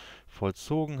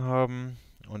vollzogen haben.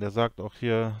 Und er sagt auch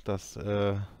hier, dass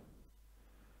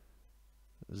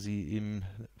sie ihm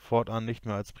fortan nicht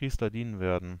mehr als Priester dienen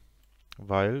werden,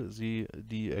 weil sie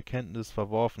die Erkenntnis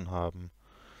verworfen haben.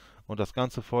 Und das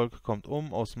ganze Volk kommt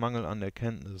um aus Mangel an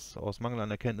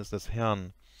Erkenntnis des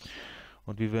Herrn.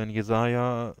 Und wie wir in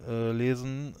Jesaja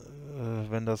lesen,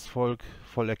 wenn das Volk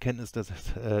voll Erkenntnis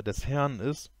des Herrn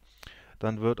ist,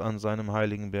 dann wird an seinem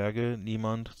heiligen Berge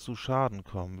niemand zu Schaden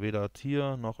kommen. Weder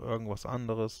Tier noch irgendwas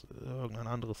anderes, irgendein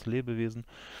anderes Lebewesen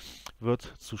wird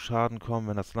zu Schaden kommen,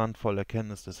 wenn das Land voll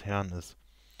Erkenntnis des Herrn ist.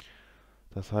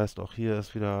 Das heißt, auch hier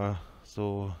ist wieder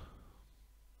so,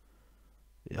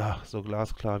 ja, so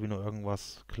glasklar, wie nur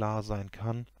irgendwas klar sein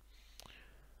kann,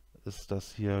 ist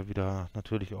das hier wieder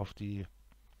natürlich auf die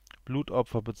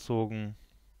Blutopfer bezogen.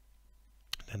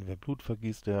 Denn wer Blut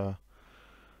vergießt,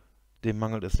 dem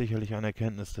mangelt es sicherlich an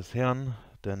Erkenntnis des Herrn,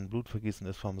 denn Blutvergießen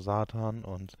ist vom Satan,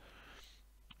 und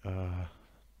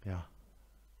ja,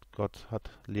 Gott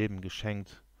hat Leben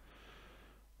geschenkt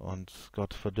und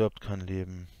Gott verdirbt kein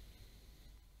Leben,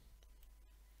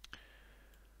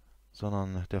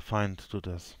 sondern der Feind tut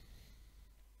es.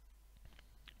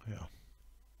 Ja,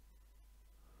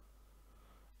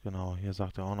 genau, hier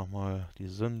sagt er auch nochmal die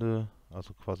Sünde,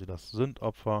 also quasi das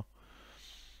Sündopfer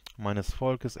meines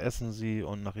Volkes essen sie,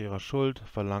 und nach ihrer Schuld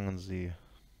verlangen sie.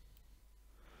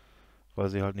 Weil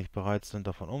sie halt nicht bereit sind,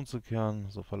 davon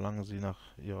umzukehren, so verlangen sie nach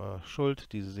ihrer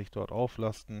Schuld, die sie sich dort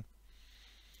auflasten,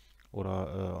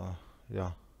 oder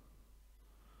ja,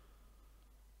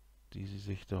 die sie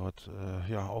sich dort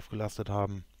ja, aufgelastet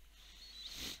haben,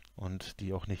 und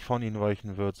die auch nicht von ihnen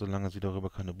weichen wird, solange sie darüber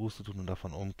keine Buße tun und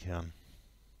davon umkehren.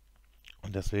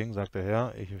 Und deswegen sagt der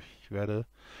Herr, ich werde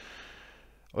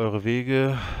eure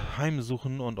Wege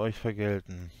heimsuchen und euch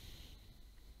vergelten.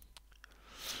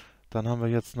 Dann haben wir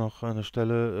jetzt noch eine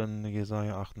Stelle in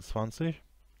Jesaja 28.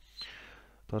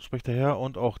 Dort spricht der Herr: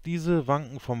 Und auch diese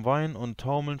wanken vom Wein und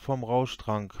taumeln vom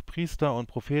Rauschtrank. Priester und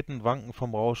Propheten wanken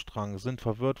vom Rauschtrank, sind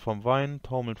verwirrt vom Wein,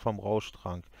 taumeln vom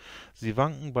Rauschtrank. Sie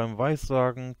wanken beim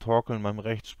Weissagen, torkeln beim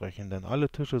Rechtsprechen, denn alle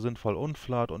Tische sind voll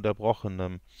Unflat und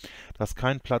Erbrochenem, dass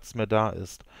kein Platz mehr da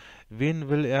ist. Wen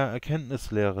will er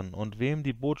Erkenntnis lehren und wem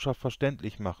die Botschaft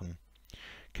verständlich machen?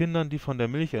 Kindern, die von der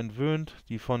Milch entwöhnt,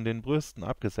 die von den Brüsten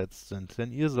abgesetzt sind.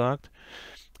 Denn ihr sagt,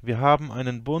 wir haben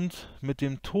einen Bund mit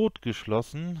dem Tod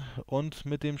geschlossen und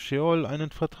mit dem Scheol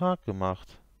einen Vertrag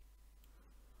gemacht.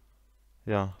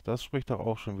 Ja, das spricht doch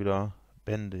auch schon wieder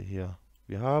Bände hier.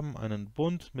 Wir haben einen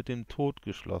Bund mit dem Tod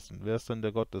geschlossen. Wer ist denn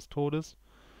der Gott des Todes?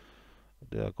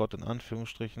 Der Gott in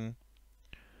Anführungsstrichen.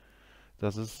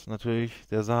 Das ist natürlich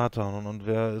der Satan. Und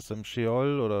wer ist im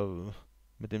Scheol oder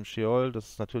mit dem Scheol? Das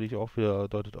ist natürlich auch wieder,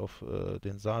 deutet auf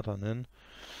den Satan hin.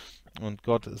 Und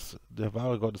der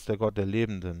wahre Gott ist der Gott der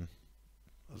Lebenden.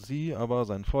 Sie aber,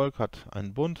 sein Volk, hat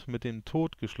einen Bund mit dem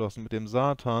Tod geschlossen, mit dem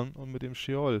Satan und mit dem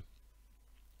Scheol,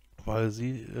 weil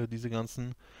sie diese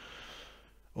ganzen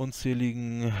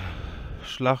unzähligen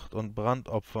Schlacht- und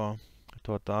Brandopfer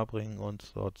dort darbringen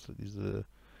und dort diese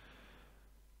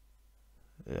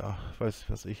ja, weiß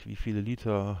was ich, wie viele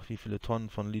Liter, wie viele Tonnen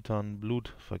von Litern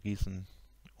Blut vergießen,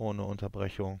 ohne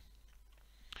Unterbrechung.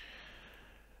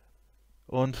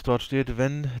 Und dort steht,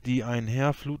 wenn die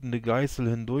einherflutende Geißel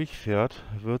hindurchfährt,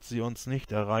 wird sie uns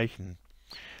nicht erreichen.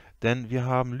 Denn wir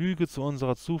haben Lüge zu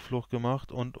unserer Zuflucht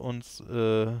gemacht und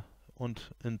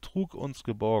in Trug uns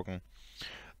geborgen.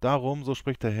 Darum, so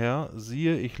spricht der Herr,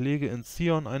 siehe, ich lege in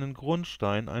Zion einen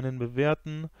Grundstein, einen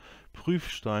bewährten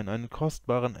Prüfstein, einen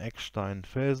kostbaren Eckstein,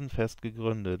 felsenfest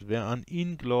gegründet. Wer an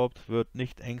ihn glaubt, wird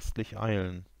nicht ängstlich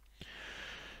eilen.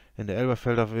 In der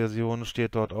Elberfelder Version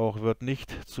steht dort auch, wird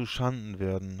nicht zu Schanden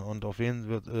werden. Und auf wen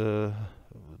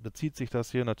bezieht sich das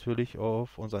hier? Natürlich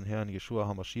auf unseren Herrn Jeschua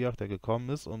HaMaschiach, der gekommen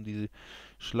ist, um die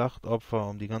Schlachtopfer,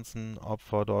 um die ganzen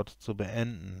Opfer dort zu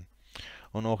beenden.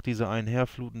 Und auch diese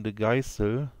einherflutende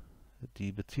Geißel,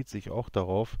 die bezieht sich auch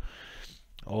darauf,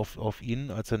 auf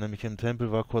ihn, als er nämlich im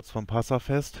Tempel war, kurz vorm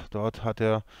Passafest. Dort hat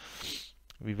er,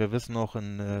 wie wir wissen, auch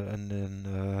in den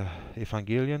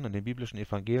Evangelien, in den biblischen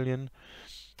Evangelien,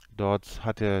 dort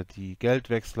hat er die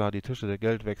Geldwechsler, die Tische der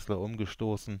Geldwechsler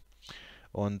umgestoßen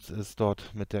und ist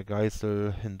dort mit der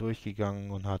Geißel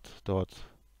hindurchgegangen und hat dort,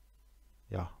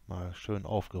 ja, mal schön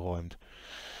aufgeräumt.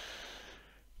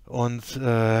 Und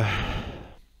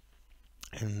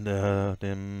in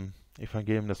dem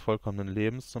Evangelium des vollkommenen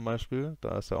Lebens zum Beispiel,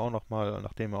 da ist er auch nochmal,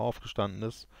 nachdem er auferstanden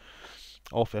ist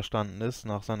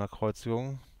nach seiner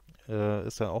Kreuzigung,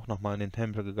 ist er auch nochmal in den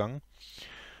Tempel gegangen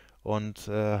und ist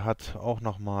dort auch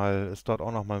nochmal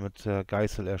mit der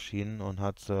Geißel erschienen und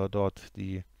hat dort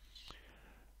die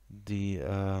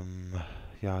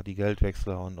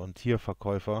Geldwechsler und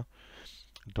Tierverkäufer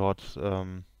dort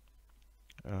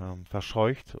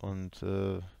verscheucht und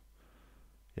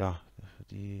ja,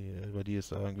 über die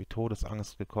ist irgendwie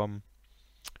Todesangst gekommen,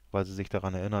 weil sie sich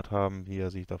daran erinnert haben, wie er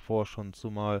sich davor schon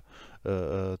zuvor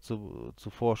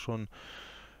schon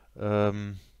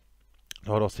ähm,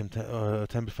 dort aus dem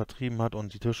Tempel vertrieben hat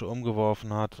und die Tische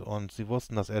umgeworfen hat, und sie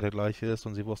wussten, dass er der gleiche ist,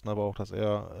 und sie wussten aber auch, dass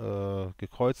er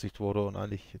gekreuzigt wurde und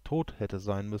eigentlich tot hätte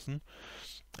sein müssen.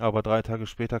 Aber 3 Tage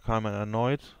später kam er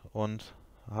erneut und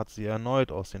hat sie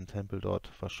erneut aus dem Tempel dort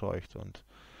verscheucht, und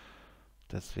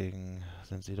deswegen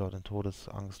sind sie dort in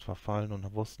Todesangst verfallen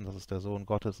und wussten, dass es der Sohn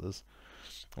Gottes ist,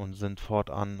 und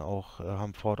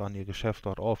haben fortan ihr Geschäft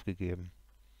dort aufgegeben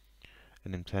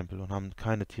in dem Tempel und haben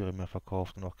keine Tiere mehr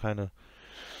verkauft und auch kein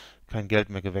Geld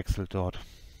mehr gewechselt dort.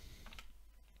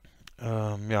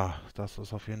 Ja, das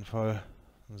ist auf jeden Fall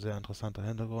ein sehr interessanter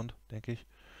Hintergrund, denke ich.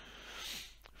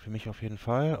 Für mich auf jeden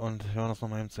Fall. Und wir werden das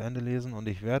nochmal eben zu Ende lesen. Und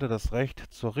ich werde das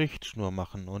Recht zur Richtschnur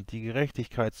machen und die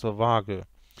Gerechtigkeit zur Waage.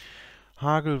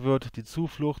 Hagel wird die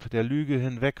Zuflucht der Lüge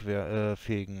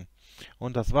hinwegfegen,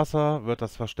 und das Wasser wird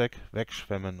das Versteck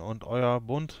wegschwemmen, und euer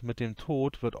Bund mit dem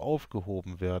Tod wird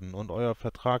aufgehoben werden, und euer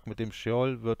Vertrag mit dem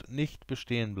Scheol wird nicht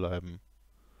bestehen bleiben.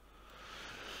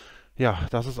 Ja,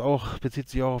 bezieht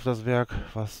sich auch auf das Werk,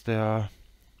 was der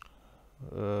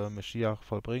Meschiach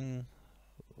vollbringen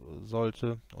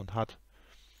sollte und hat.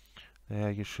 Der Herr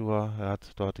Jeschua, er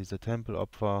hat dort diese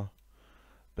Tempelopfer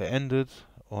beendet,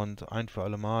 und ein für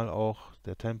alle Mal auch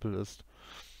der Tempel ist.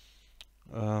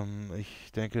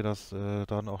 Ich denke, dass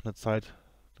dann auch eine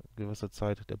gewisse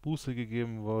Zeit der Buße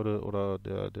gegeben wurde oder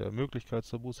der Möglichkeit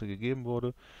zur Buße gegeben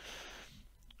wurde.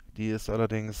 Die ist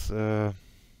allerdings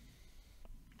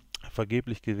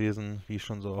vergeblich gewesen, wie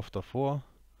schon so oft davor.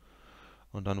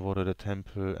 Und dann wurde der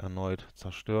Tempel erneut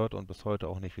zerstört und bis heute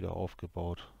auch nicht wieder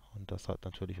aufgebaut. Und das hat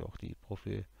natürlich auch die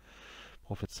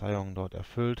Prophezeiung dort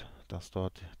erfüllt, dass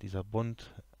dort dieser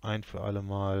Bund ein für alle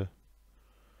Mal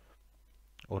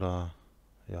oder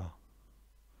ja,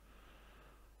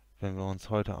 wenn wir uns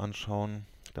heute anschauen,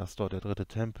 dass dort der dritte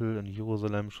Tempel in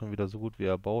Jerusalem schon wieder so gut wie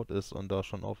erbaut ist und da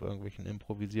schon auf irgendwelchen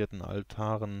improvisierten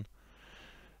Altaren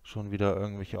schon wieder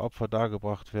irgendwelche Opfer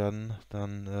dargebracht werden,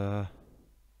 dann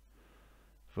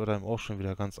wird einem auch schon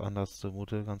wieder ganz anders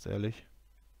zumute, ganz ehrlich.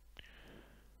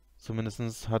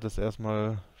 Zumindest hat es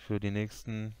erstmal für die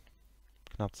nächsten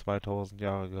knapp 2000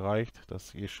 Jahre gereicht,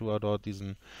 dass Jeschua dort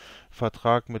diesen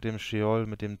Vertrag mit dem Scheol,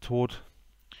 mit dem Tod,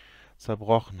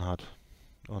 zerbrochen hat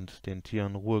und den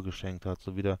Tieren Ruhe geschenkt hat,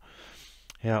 so wie der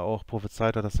Herr auch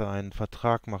prophezeit hat, dass er einen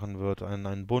Vertrag machen wird,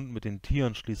 einen Bund mit den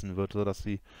Tieren schließen wird, sodass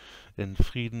sie in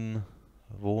Frieden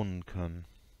wohnen können.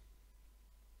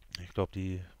 Ich glaube,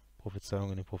 die Prophezeiung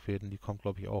in den Propheten, die kommt,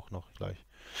 glaube ich, auch noch gleich.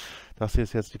 Das hier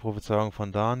ist jetzt die Prophezeiung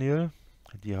von Daniel,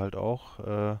 die halt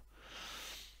auch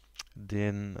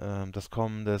das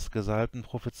Kommen des Gesalbten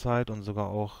prophezeit und sogar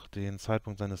auch den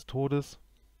Zeitpunkt seines Todes,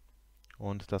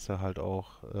 und dass er halt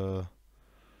auch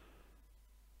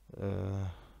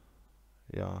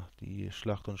ja, die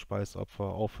Schlacht- und Speisopfer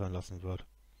aufhören lassen wird.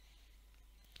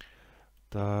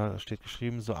 Da steht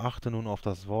geschrieben: So achte nun auf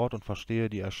das Wort und verstehe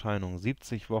die Erscheinung.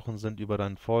 70 Wochen sind über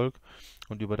dein Volk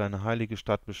und über deine heilige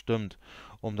Stadt bestimmt,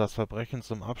 um das Verbrechen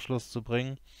zum Abschluss zu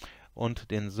bringen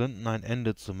und den Sünden ein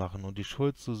Ende zu machen und die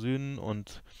Schuld zu sühnen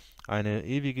und eine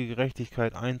ewige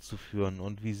Gerechtigkeit einzuführen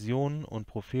und Visionen und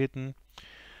Propheten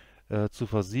zu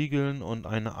versiegeln und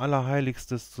ein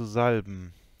Allerheiligstes zu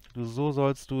salben. So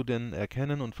sollst du denn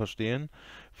erkennen und verstehen,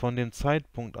 von dem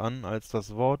Zeitpunkt an, als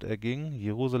das Wort erging,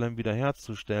 Jerusalem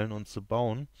wiederherzustellen und zu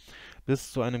bauen,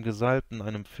 bis zu einem Gesalbten,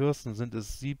 einem Fürsten, sind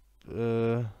es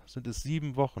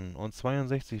 7 Wochen, und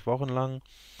 62 Wochen lang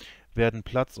werden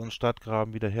Platz und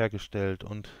Stadtgraben wiederhergestellt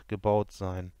und gebaut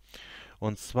sein,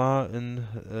 und zwar in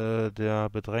der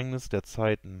Bedrängnis der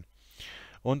Zeiten.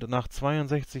 Und nach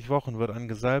 62 Wochen wird ein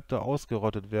Gesalbter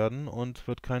ausgerottet werden und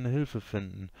wird keine Hilfe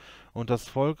finden. Und das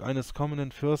Volk eines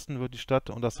kommenden Fürsten wird die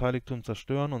Stadt und das Heiligtum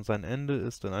zerstören, und sein Ende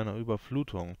ist in einer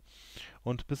Überflutung.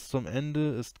 Und bis zum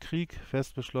Ende ist Krieg,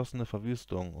 fest beschlossene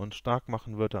Verwüstung. Und stark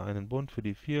machen wird er einen Bund für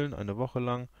die vielen, eine Woche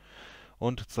lang.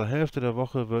 Und zur Hälfte der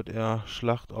Woche wird er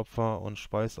Schlachtopfer und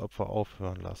Speisopfer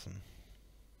aufhören lassen.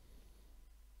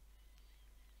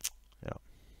 Ja,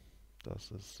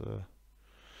 das ist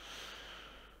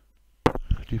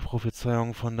die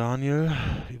Prophezeiung von Daniel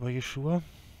über Jeschua.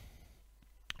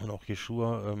 Und auch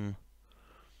Jeschua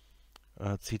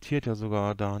zitiert ja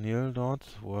sogar Daniel dort,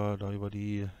 wo er da über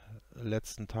die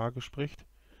letzten Tage spricht,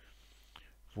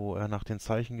 wo er nach den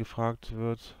Zeichen gefragt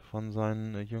wird von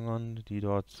seinen Jüngern, die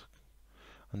dort,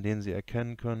 an denen sie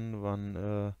erkennen können,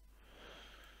 wann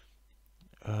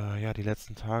ja, die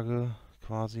letzten Tage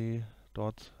quasi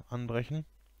dort anbrechen.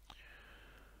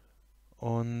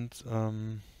 Und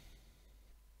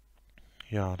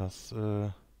ja,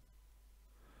 der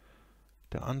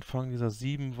Anfang dieser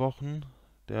 7 Wochen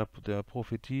der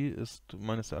Prophetie ist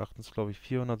meines Erachtens, glaube ich,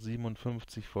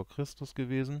 457 vor Christus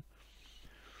gewesen.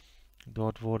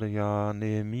 Dort wurde ja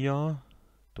Nehemia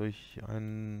durch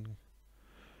einen,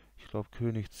 ich glaube,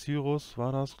 König Cyrus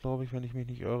war das, glaube ich, wenn ich mich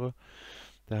nicht irre.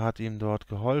 Der hat ihm dort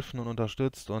geholfen und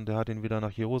unterstützt, und der hat ihn wieder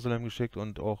nach Jerusalem geschickt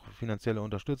und auch finanzielle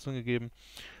Unterstützung gegeben,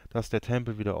 dass der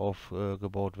Tempel wieder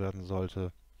aufgebaut werden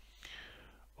sollte.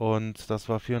 Und das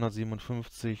war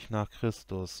 457 nach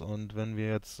Christus. Und wenn wir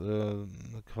jetzt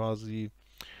quasi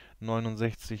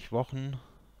 69 Wochen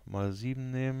mal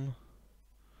 7 nehmen,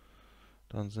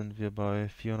 dann sind wir bei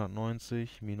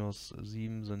 490, minus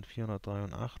 7 sind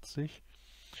 483.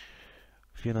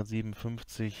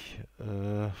 457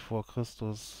 vor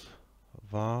Christus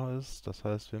war es. Das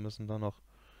heißt, wir müssen dann noch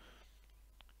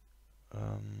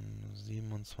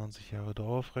 27 Jahre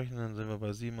draufrechnen. Dann sind wir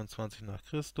bei 27 nach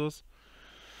Christus.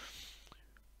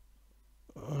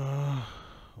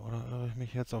 Oder irre ich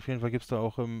mich jetzt? Auf jeden Fall gibt es da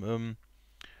auch im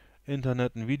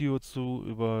Internet ein Video zu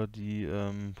über die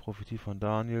Prophetie von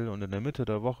Daniel, und in der Mitte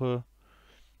der Woche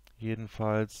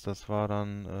jedenfalls, das war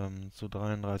dann zu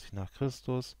 33 nach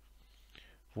Christus,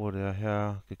 wo der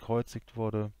Herr gekreuzigt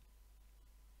wurde.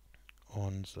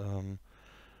 Und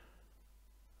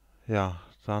ja,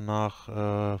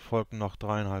 danach folgten noch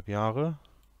 3,5 Jahre,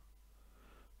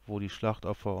 wo die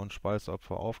Schlachtopfer und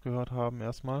Speisopfer aufgehört haben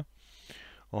erstmal.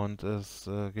 Und es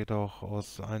geht auch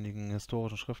aus einigen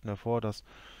historischen Schriften hervor, dass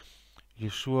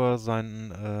Jeschua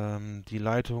die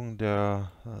Leitung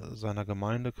seiner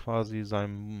Gemeinde quasi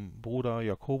seinem Bruder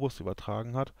Jakobus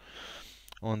übertragen hat.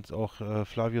 Und auch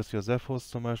Flavius Josephus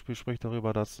zum Beispiel spricht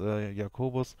darüber, dass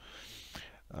Jakobus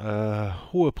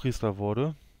Hohepriester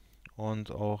wurde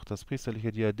und auch das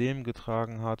priesterliche Diadem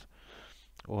getragen hat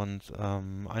und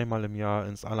einmal im Jahr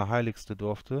ins Allerheiligste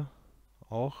durfte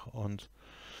auch. Und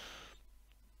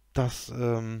das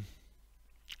ja,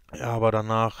 aber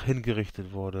danach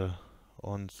hingerichtet wurde.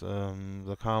 Und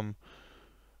da kam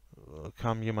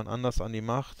jemand anders an die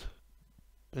Macht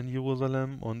in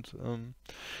Jerusalem, und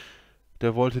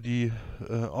der wollte die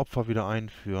Opfer wieder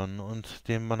einführen, und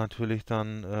dem war natürlich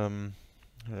dann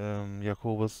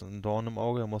Jakobus ein Dorn im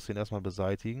Auge. Er musste ihn erstmal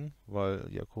beseitigen, weil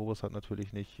Jakobus hat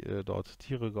natürlich nicht dort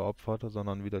Tiere geopfert,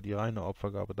 sondern wieder die reine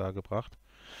Opfergabe dargebracht,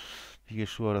 wie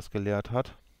Jeschua das gelehrt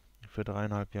hat, für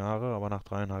 3,5 Jahre. Aber nach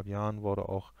 3,5 Jahren wurde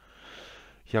auch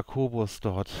Jakobus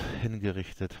dort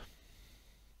hingerichtet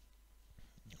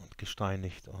und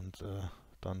gesteinigt, und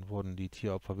dann wurden die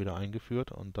Tieropfer wieder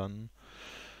eingeführt, und dann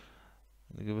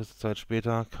eine gewisse Zeit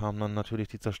später kam dann natürlich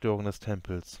die Zerstörung des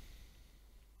Tempels,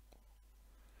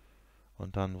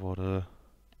 und dann wurde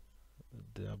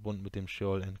der Bund mit dem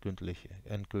Scheol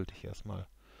endgültig erstmal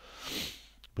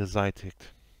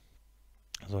beseitigt.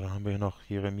 So, dann haben wir hier noch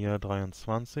Jeremia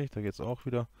 23, da geht es auch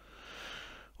wieder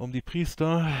um die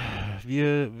Priester.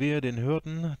 Wehe den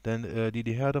Hirten, denn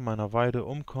die Herde meiner Weide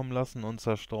umkommen lassen und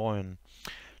zerstreuen.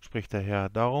 spricht der Herr.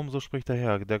 Darum, so spricht der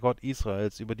Herr, der Gott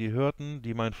Israels, über die Hirten,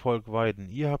 die mein Volk weiden.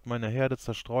 Ihr habt meine Herde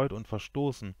zerstreut und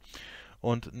verstoßen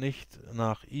und nicht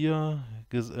nach ihr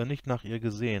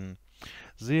gesehen.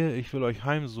 Sehe, ich will euch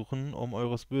heimsuchen, um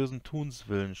eures bösen Tuns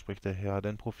willen, spricht der Herr,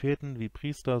 denn Propheten wie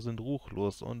Priester sind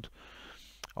ruchlos, und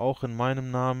auch in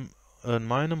meinem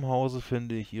Hause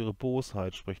finde ich ihre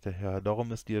Bosheit, spricht der Herr.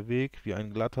 Darum ist ihr Weg wie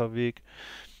ein glatter Weg,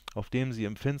 auf dem sie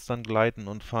im Finstern gleiten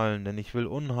und fallen, denn ich will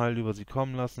Unheil über sie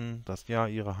kommen lassen, das Jahr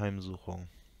ihrer Heimsuchung.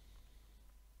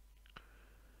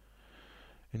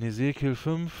 In Ezekiel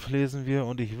 5 lesen wir,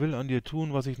 und ich will an dir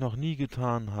tun, was ich noch nie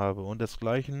getan habe, und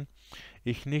desgleichen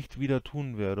ich nicht wieder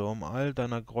tun werde, um all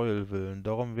deiner Gräuel willen.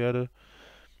 Darum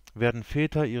werden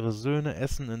Väter ihre Söhne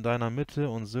essen in deiner Mitte,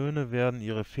 und Söhne werden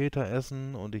ihre Väter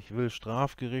essen, und ich will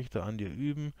Strafgerichte an dir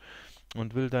üben,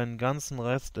 und will deinen ganzen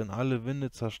Rest in alle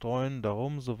Winde zerstreuen.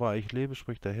 Darum, so wahr ich lebe,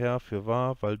 spricht der Herr,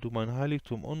 fürwahr, weil du mein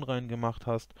Heiligtum unrein gemacht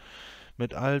hast,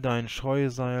 mit all deinen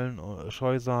Scheusalen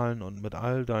und mit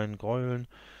all deinen Gräueln,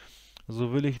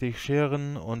 so will ich dich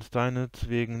scheren und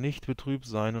deinetwegen nicht betrübt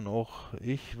sein, und auch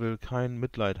ich will kein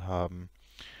Mitleid haben.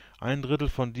 1/3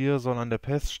 von dir soll an der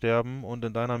Pest sterben und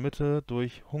in deiner Mitte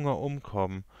durch Hunger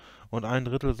umkommen, und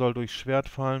 1/3 soll durch Schwert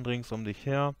fallen rings um dich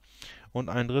her, und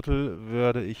 1/3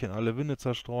 werde ich in alle Winde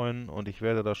zerstreuen, und ich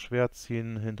werde das Schwert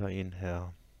ziehen hinter ihnen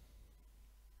her.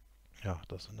 Ja,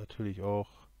 das sind natürlich auch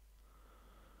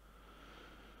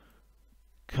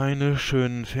keine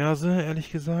schönen Verse, ehrlich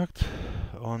gesagt.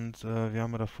 Und wir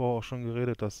haben ja davor auch schon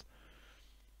geredet, dass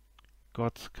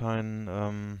Gott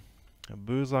kein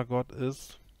böser Gott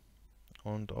ist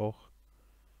und auch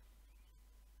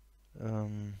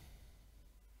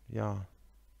ja,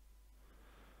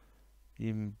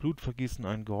 ihm Blutvergießen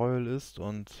ein Gräuel ist,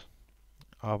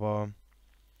 aber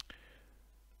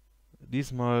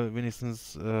diesmal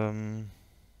wenigstens,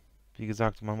 wie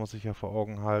gesagt, man muss sich ja vor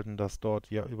Augen halten, dass dort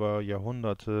ja über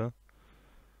Jahrhunderte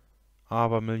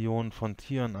Abermillionen von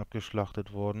Tieren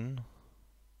abgeschlachtet wurden,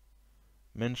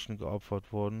 Menschen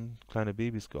geopfert wurden, kleine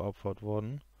Babys geopfert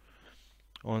wurden,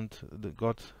 und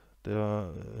Gott,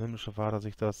 der himmlische Vater,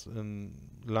 sich das in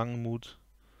Langmut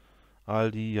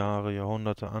all die Jahre,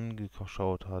 Jahrhunderte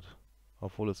angeschaut hat,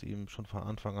 obwohl es ihm schon von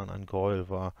Anfang an ein Gräuel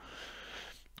war.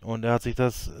 Und er hat sich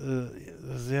das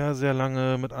sehr, sehr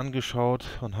lange mit angeschaut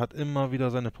und hat immer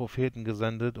wieder seine Propheten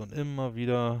gesendet und immer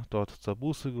wieder dort zur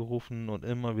Buße gerufen, und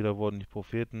immer wieder wurden die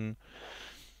Propheten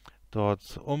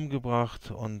dort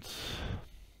umgebracht und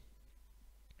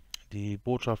die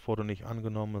Botschaft wurde nicht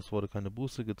angenommen, es wurde keine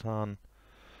Buße getan.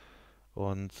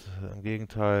 Und im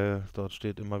Gegenteil, dort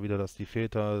steht immer wieder, dass die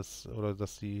Väter oder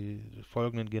dass die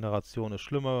folgenden Generationen es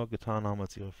schlimmer getan haben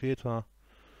als ihre Väter.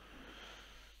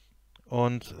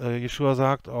 Und Jeschua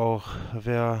sagt auch,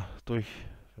 wer durch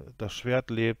das Schwert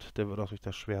lebt, der wird auch durch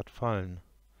das Schwert fallen.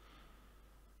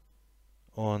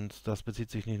 Und das bezieht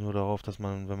sich nicht nur darauf, dass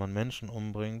man, wenn man Menschen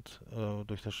umbringt,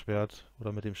 durch das Schwert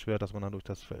oder mit dem Schwert, dass man dann durch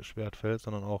das Schwert fällt,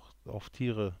 sondern auch auf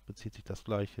Tiere bezieht sich das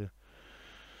Gleiche.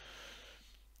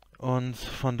 Und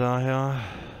von daher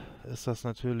ist das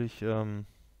natürlich,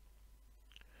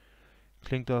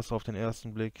 klingt das auf den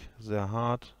ersten Blick sehr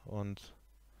hart, und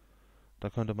da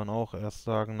könnte man auch erst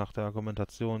sagen, nach der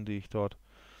Argumentation, die ich dort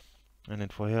in den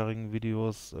vorherigen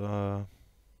Videos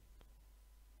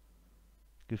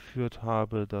geführt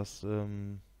habe, dass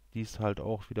dies halt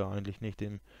auch wieder eigentlich nicht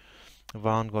dem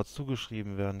wahren Gott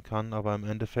zugeschrieben werden kann, aber im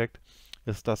Endeffekt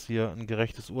ist das hier ein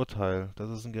gerechtes Urteil.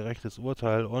 Das ist ein gerechtes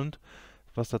Urteil, und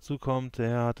was dazu kommt, der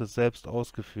Herr hat es selbst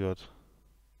ausgeführt.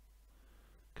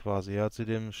 Quasi, er hat sie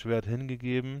dem Schwert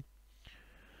hingegeben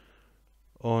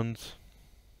und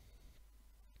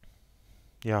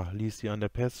ja, ließ sie an der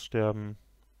Pest sterben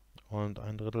und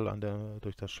 1/3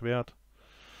 durch das Schwert,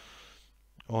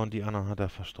 und die anderen hat er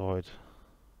verstreut.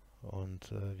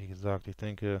 Und wie gesagt, ich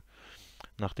denke,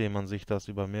 nachdem man sich das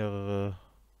über mehrere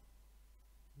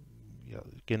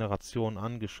Generationen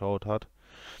angeschaut hat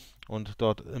und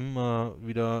dort immer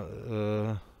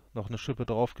wieder noch eine Schippe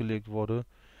draufgelegt wurde,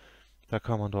 da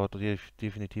kann man dort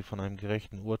definitiv von einem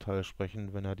gerechten Urteil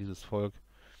sprechen, wenn er dieses Volk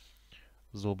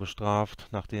so bestraft,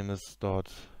 nachdem es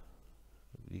dort,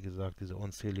 wie gesagt, diese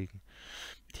unzähligen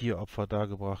Tieropfer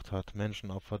dargebracht hat,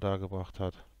 Menschenopfer dargebracht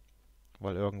hat,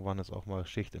 weil irgendwann ist auch mal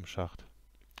Schicht im Schacht.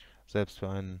 Selbst für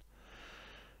einen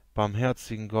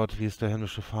barmherzigen Gott, wie es der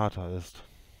himmlische Vater ist.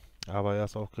 Aber er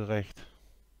ist auch gerecht.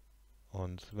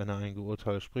 Und wenn er ein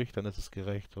Urteil spricht, dann ist es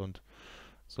gerecht, und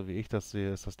so wie ich das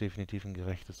sehe, ist das definitiv ein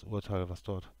gerechtes Urteil, was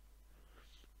dort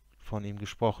von ihm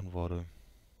gesprochen wurde.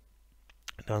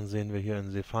 Dann sehen wir hier in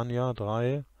Sephania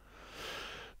 3,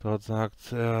 dort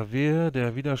sagt er, wehe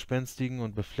der widerspenstigen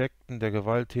und befleckten, der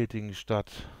gewalttätigen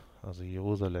Stadt. also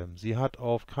Jerusalem. Sie hat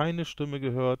auf keine Stimme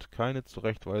gehört, keine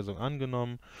Zurechtweisung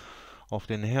angenommen. Auf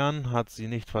den Herrn hat sie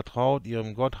nicht vertraut,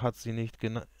 ihrem Gott hat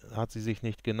sie sich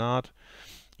nicht genaht.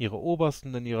 Ihre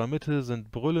Obersten in ihrer Mitte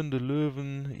sind brüllende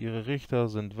Löwen, ihre Richter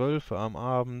sind Wölfe am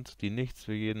Abend, die nichts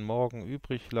für den Morgen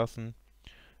übrig lassen.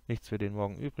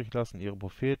 Ihre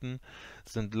Propheten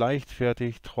sind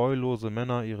leichtfertig, treulose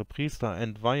Männer, ihre Priester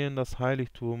entweihen das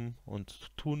Heiligtum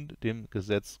und tun dem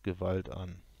Gesetz Gewalt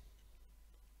an.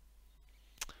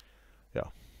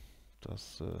 Ja,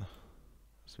 das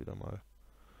ist wieder mal,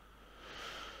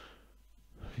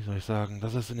 wie soll ich sagen,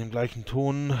 das ist in dem gleichen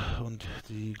Ton und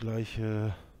die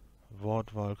gleiche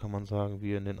Wortwahl, kann man sagen,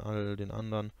 wie in all den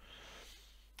anderen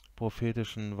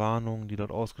prophetischen Warnungen, die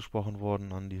dort ausgesprochen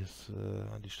wurden an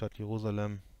die Stadt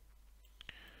Jerusalem.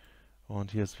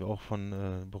 Und hier ist auch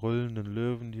von brüllenden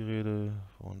Löwen die Rede.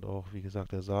 Und auch, wie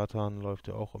gesagt, der Satan läuft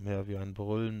ja auch umher wie ein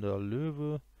brüllender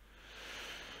Löwe,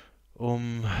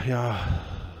 um ja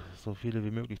so viele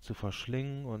wie möglich zu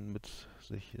verschlingen und mit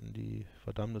sich in die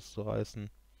Verdammnis zu reißen.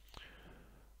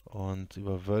 Und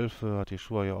über Wölfe hat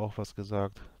Jeschua ja auch was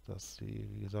gesagt, dass sie,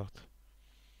 wie gesagt,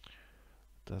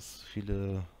 dass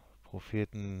viele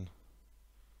Propheten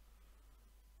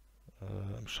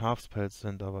im Schafspelz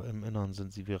sind, aber im Innern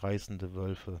sind sie wie reißende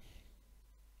Wölfe.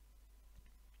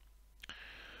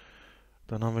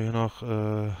 Dann haben wir hier noch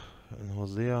in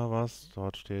Hosea was,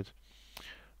 dort steht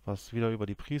was wieder über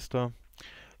die Priester.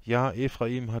 Ja,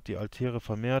 Ephraim hat die Altäre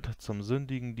vermehrt, zum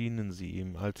Sündigen dienen sie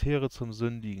ihm. Altäre zum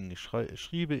Sündigen,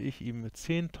 schriebe ich ihm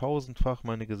 10.000-fach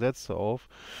meine Gesetze auf,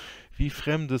 wie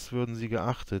Fremdes würden sie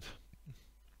geachtet.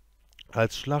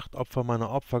 Als Schlachtopfer meiner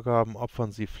Opfergaben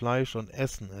opfern sie Fleisch und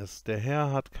essen es. Der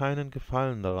Herr hat keinen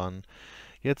Gefallen daran.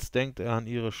 Jetzt denkt er an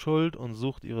ihre Schuld und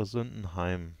sucht ihre Sünden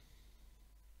heim.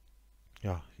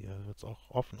 Ja, hier wird es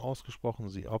auch offen ausgesprochen,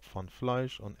 sie opfern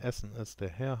Fleisch und essen es. Der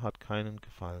Herr hat keinen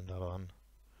Gefallen daran.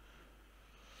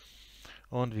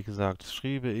 Und wie gesagt,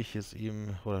 schriebe ich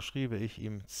ihm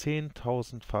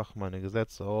 10.000-fach meine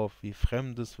Gesetze auf, wie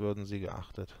Fremdes würden sie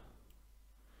geachtet.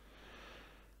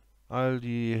 All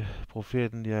die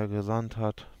Propheten, die er gesandt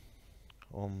hat,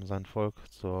 um sein Volk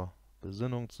zur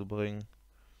Besinnung zu bringen,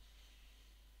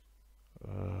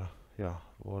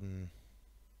 wurden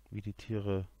wie die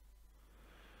Tiere,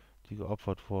 die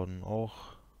geopfert wurden,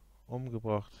 auch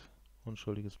umgebracht.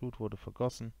 Unschuldiges Blut wurde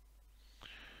vergossen.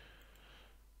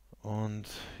 Und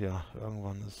ja,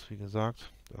 irgendwann ist, wie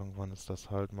gesagt, irgendwann ist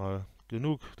das halt mal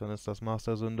genug. Dann ist das Maß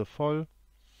der Sünde voll.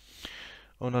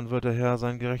 Und dann wird der Herr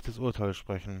sein gerechtes Urteil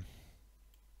sprechen.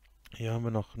 Hier haben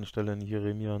wir noch eine Stelle in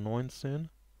Jeremia 19.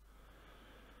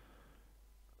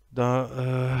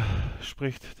 Da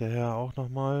spricht der Herr auch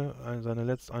nochmal eine seiner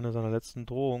letzten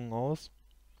Drohungen aus.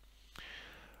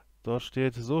 Dort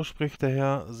steht, so spricht der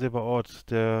Herr Sebaoth,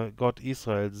 der Gott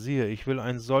Israels, siehe, ich will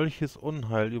ein solches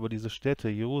Unheil über diese Städte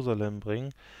Jerusalem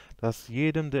bringen, dass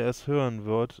jedem, der es hören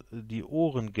wird, die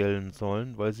Ohren gellen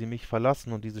sollen, weil sie mich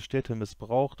verlassen und diese Städte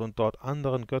missbraucht und dort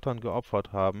anderen Göttern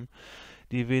geopfert haben,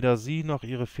 die weder sie noch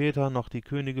ihre Väter noch die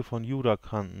Könige von Juda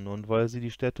kannten, und weil sie die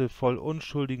Städte voll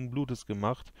unschuldigen Blutes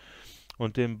gemacht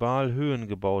und dem Baal Höhen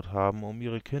gebaut haben, um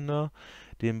ihre Kinder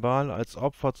dem Baal als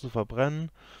Opfer zu verbrennen,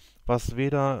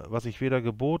 was ich weder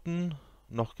geboten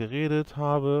noch geredet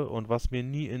habe und was mir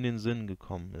nie in den Sinn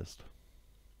gekommen ist.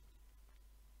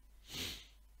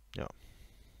 Ja.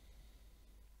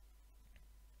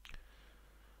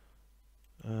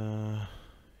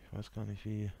 Ich weiß gar nicht,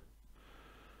 wie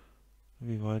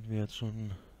weit wir jetzt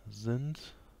schon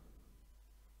sind.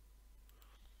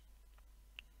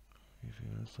 Wie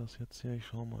viel ist das jetzt hier? Ich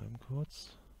schaue mal eben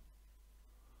kurz.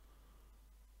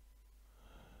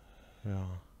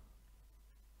 Ja.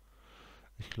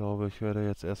 Ich glaube, ich werde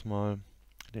jetzt erstmal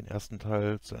den ersten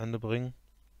Teil zu Ende bringen.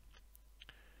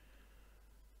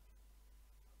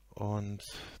 Und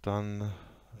dann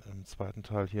im zweiten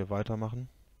Teil hier weitermachen.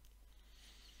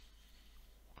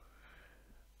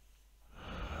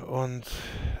 Und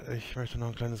ich möchte noch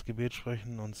ein kleines Gebet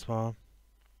sprechen, und zwar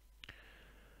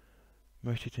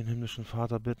möchte ich den himmlischen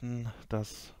Vater bitten,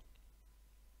 dass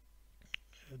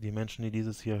die Menschen, die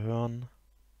dieses hier hören,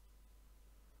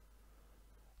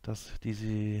 dass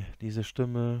diese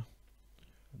Stimme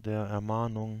der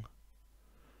Ermahnung,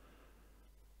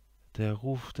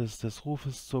 des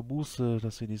Rufes zur Buße,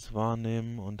 dass sie dies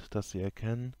wahrnehmen und dass sie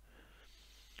erkennen,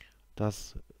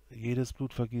 dass jedes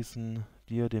Blutvergießen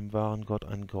dir, dem wahren Gott,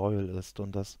 ein Gräuel ist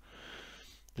und dass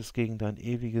es gegen dein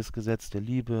ewiges Gesetz der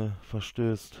Liebe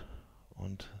verstößt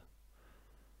und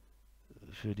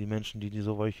für die Menschen, die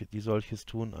solches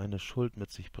tun, eine Schuld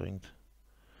mit sich bringt.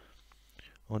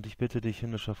 Und ich bitte dich,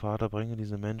 himmlischer Vater, bringe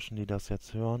diese Menschen, die das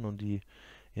jetzt hören und die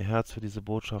ihr Herz für diese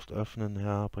Botschaft öffnen,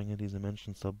 Herr. Bringe diese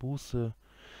Menschen zur Buße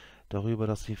darüber,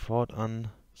 dass sie fortan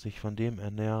sich von dem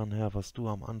ernähren, Herr, was du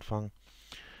am Anfang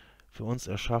für uns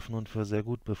erschaffen und für sehr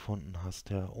gut befunden hast,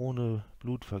 Herr, ohne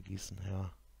Blutvergießen,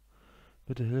 Herr.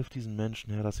 Bitte hilf diesen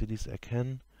Menschen, Herr, dass sie dies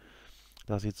erkennen,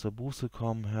 dass sie zur Buße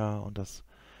kommen, Herr, und dass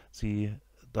sie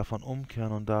davon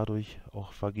umkehren und dadurch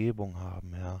auch Vergebung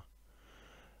haben, Herr.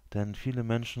 Denn viele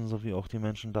Menschen, so wie auch die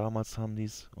Menschen damals, haben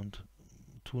dies und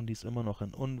tun dies immer noch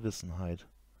in Unwissenheit.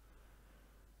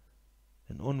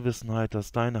 In Unwissenheit,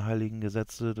 dass deine heiligen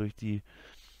Gesetze durch die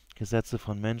Gesetze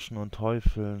von Menschen und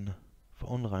Teufeln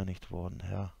verunreinigt wurden,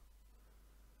 Herr.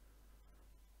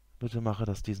 Bitte mache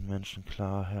das diesen Menschen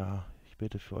klar, Herr. Ich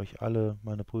bete für euch alle,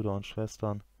 meine Brüder und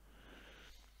Schwestern,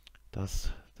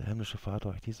 dass der himmlische Vater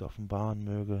euch dies offenbaren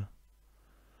möge,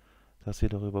 dass ihr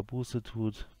darüber Buße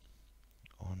tut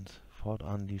und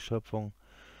fortan die Schöpfung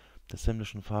des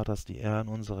himmlischen Vaters, die er in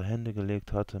unsere Hände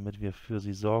gelegt hat, damit wir für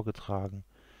sie Sorge tragen,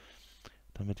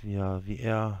 damit wir wie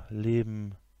er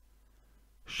Leben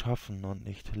schaffen und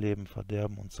nicht Leben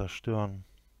verderben und zerstören.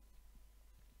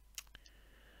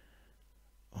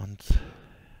 Und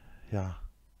ja,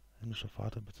 himmlischer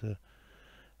Vater, bitte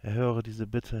erhöre diese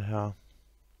Bitte, Herr,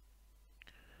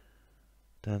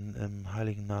 denn im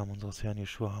heiligen Namen unseres Herrn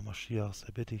Jeschua HaMaschiachs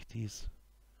erbitte ich dies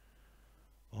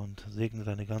und segne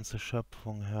deine ganze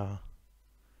Schöpfung, Herr,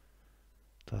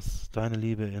 dass deine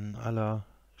Liebe in aller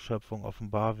Schöpfung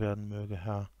offenbar werden möge,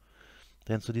 Herr.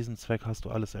 Denn zu diesem Zweck hast du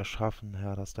alles erschaffen,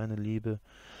 Herr, dass deine Liebe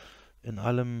in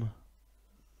allem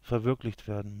verwirklicht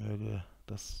werden möge,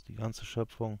 dass die ganze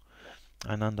Schöpfung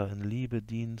einander in Liebe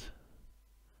dient,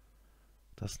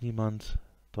 dass niemand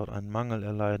dort einen Mangel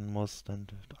erleiden muss, denn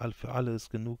für alle ist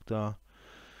genug da,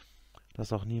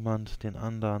 dass auch niemand den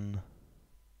anderen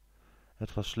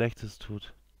etwas Schlechtes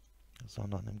tut,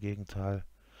 sondern im Gegenteil,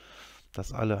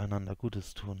 dass alle einander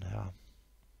Gutes tun, Herr.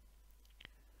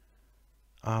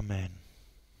 Amen.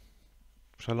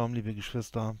 Shalom, liebe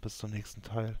Geschwister, bis zum nächsten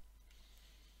Teil.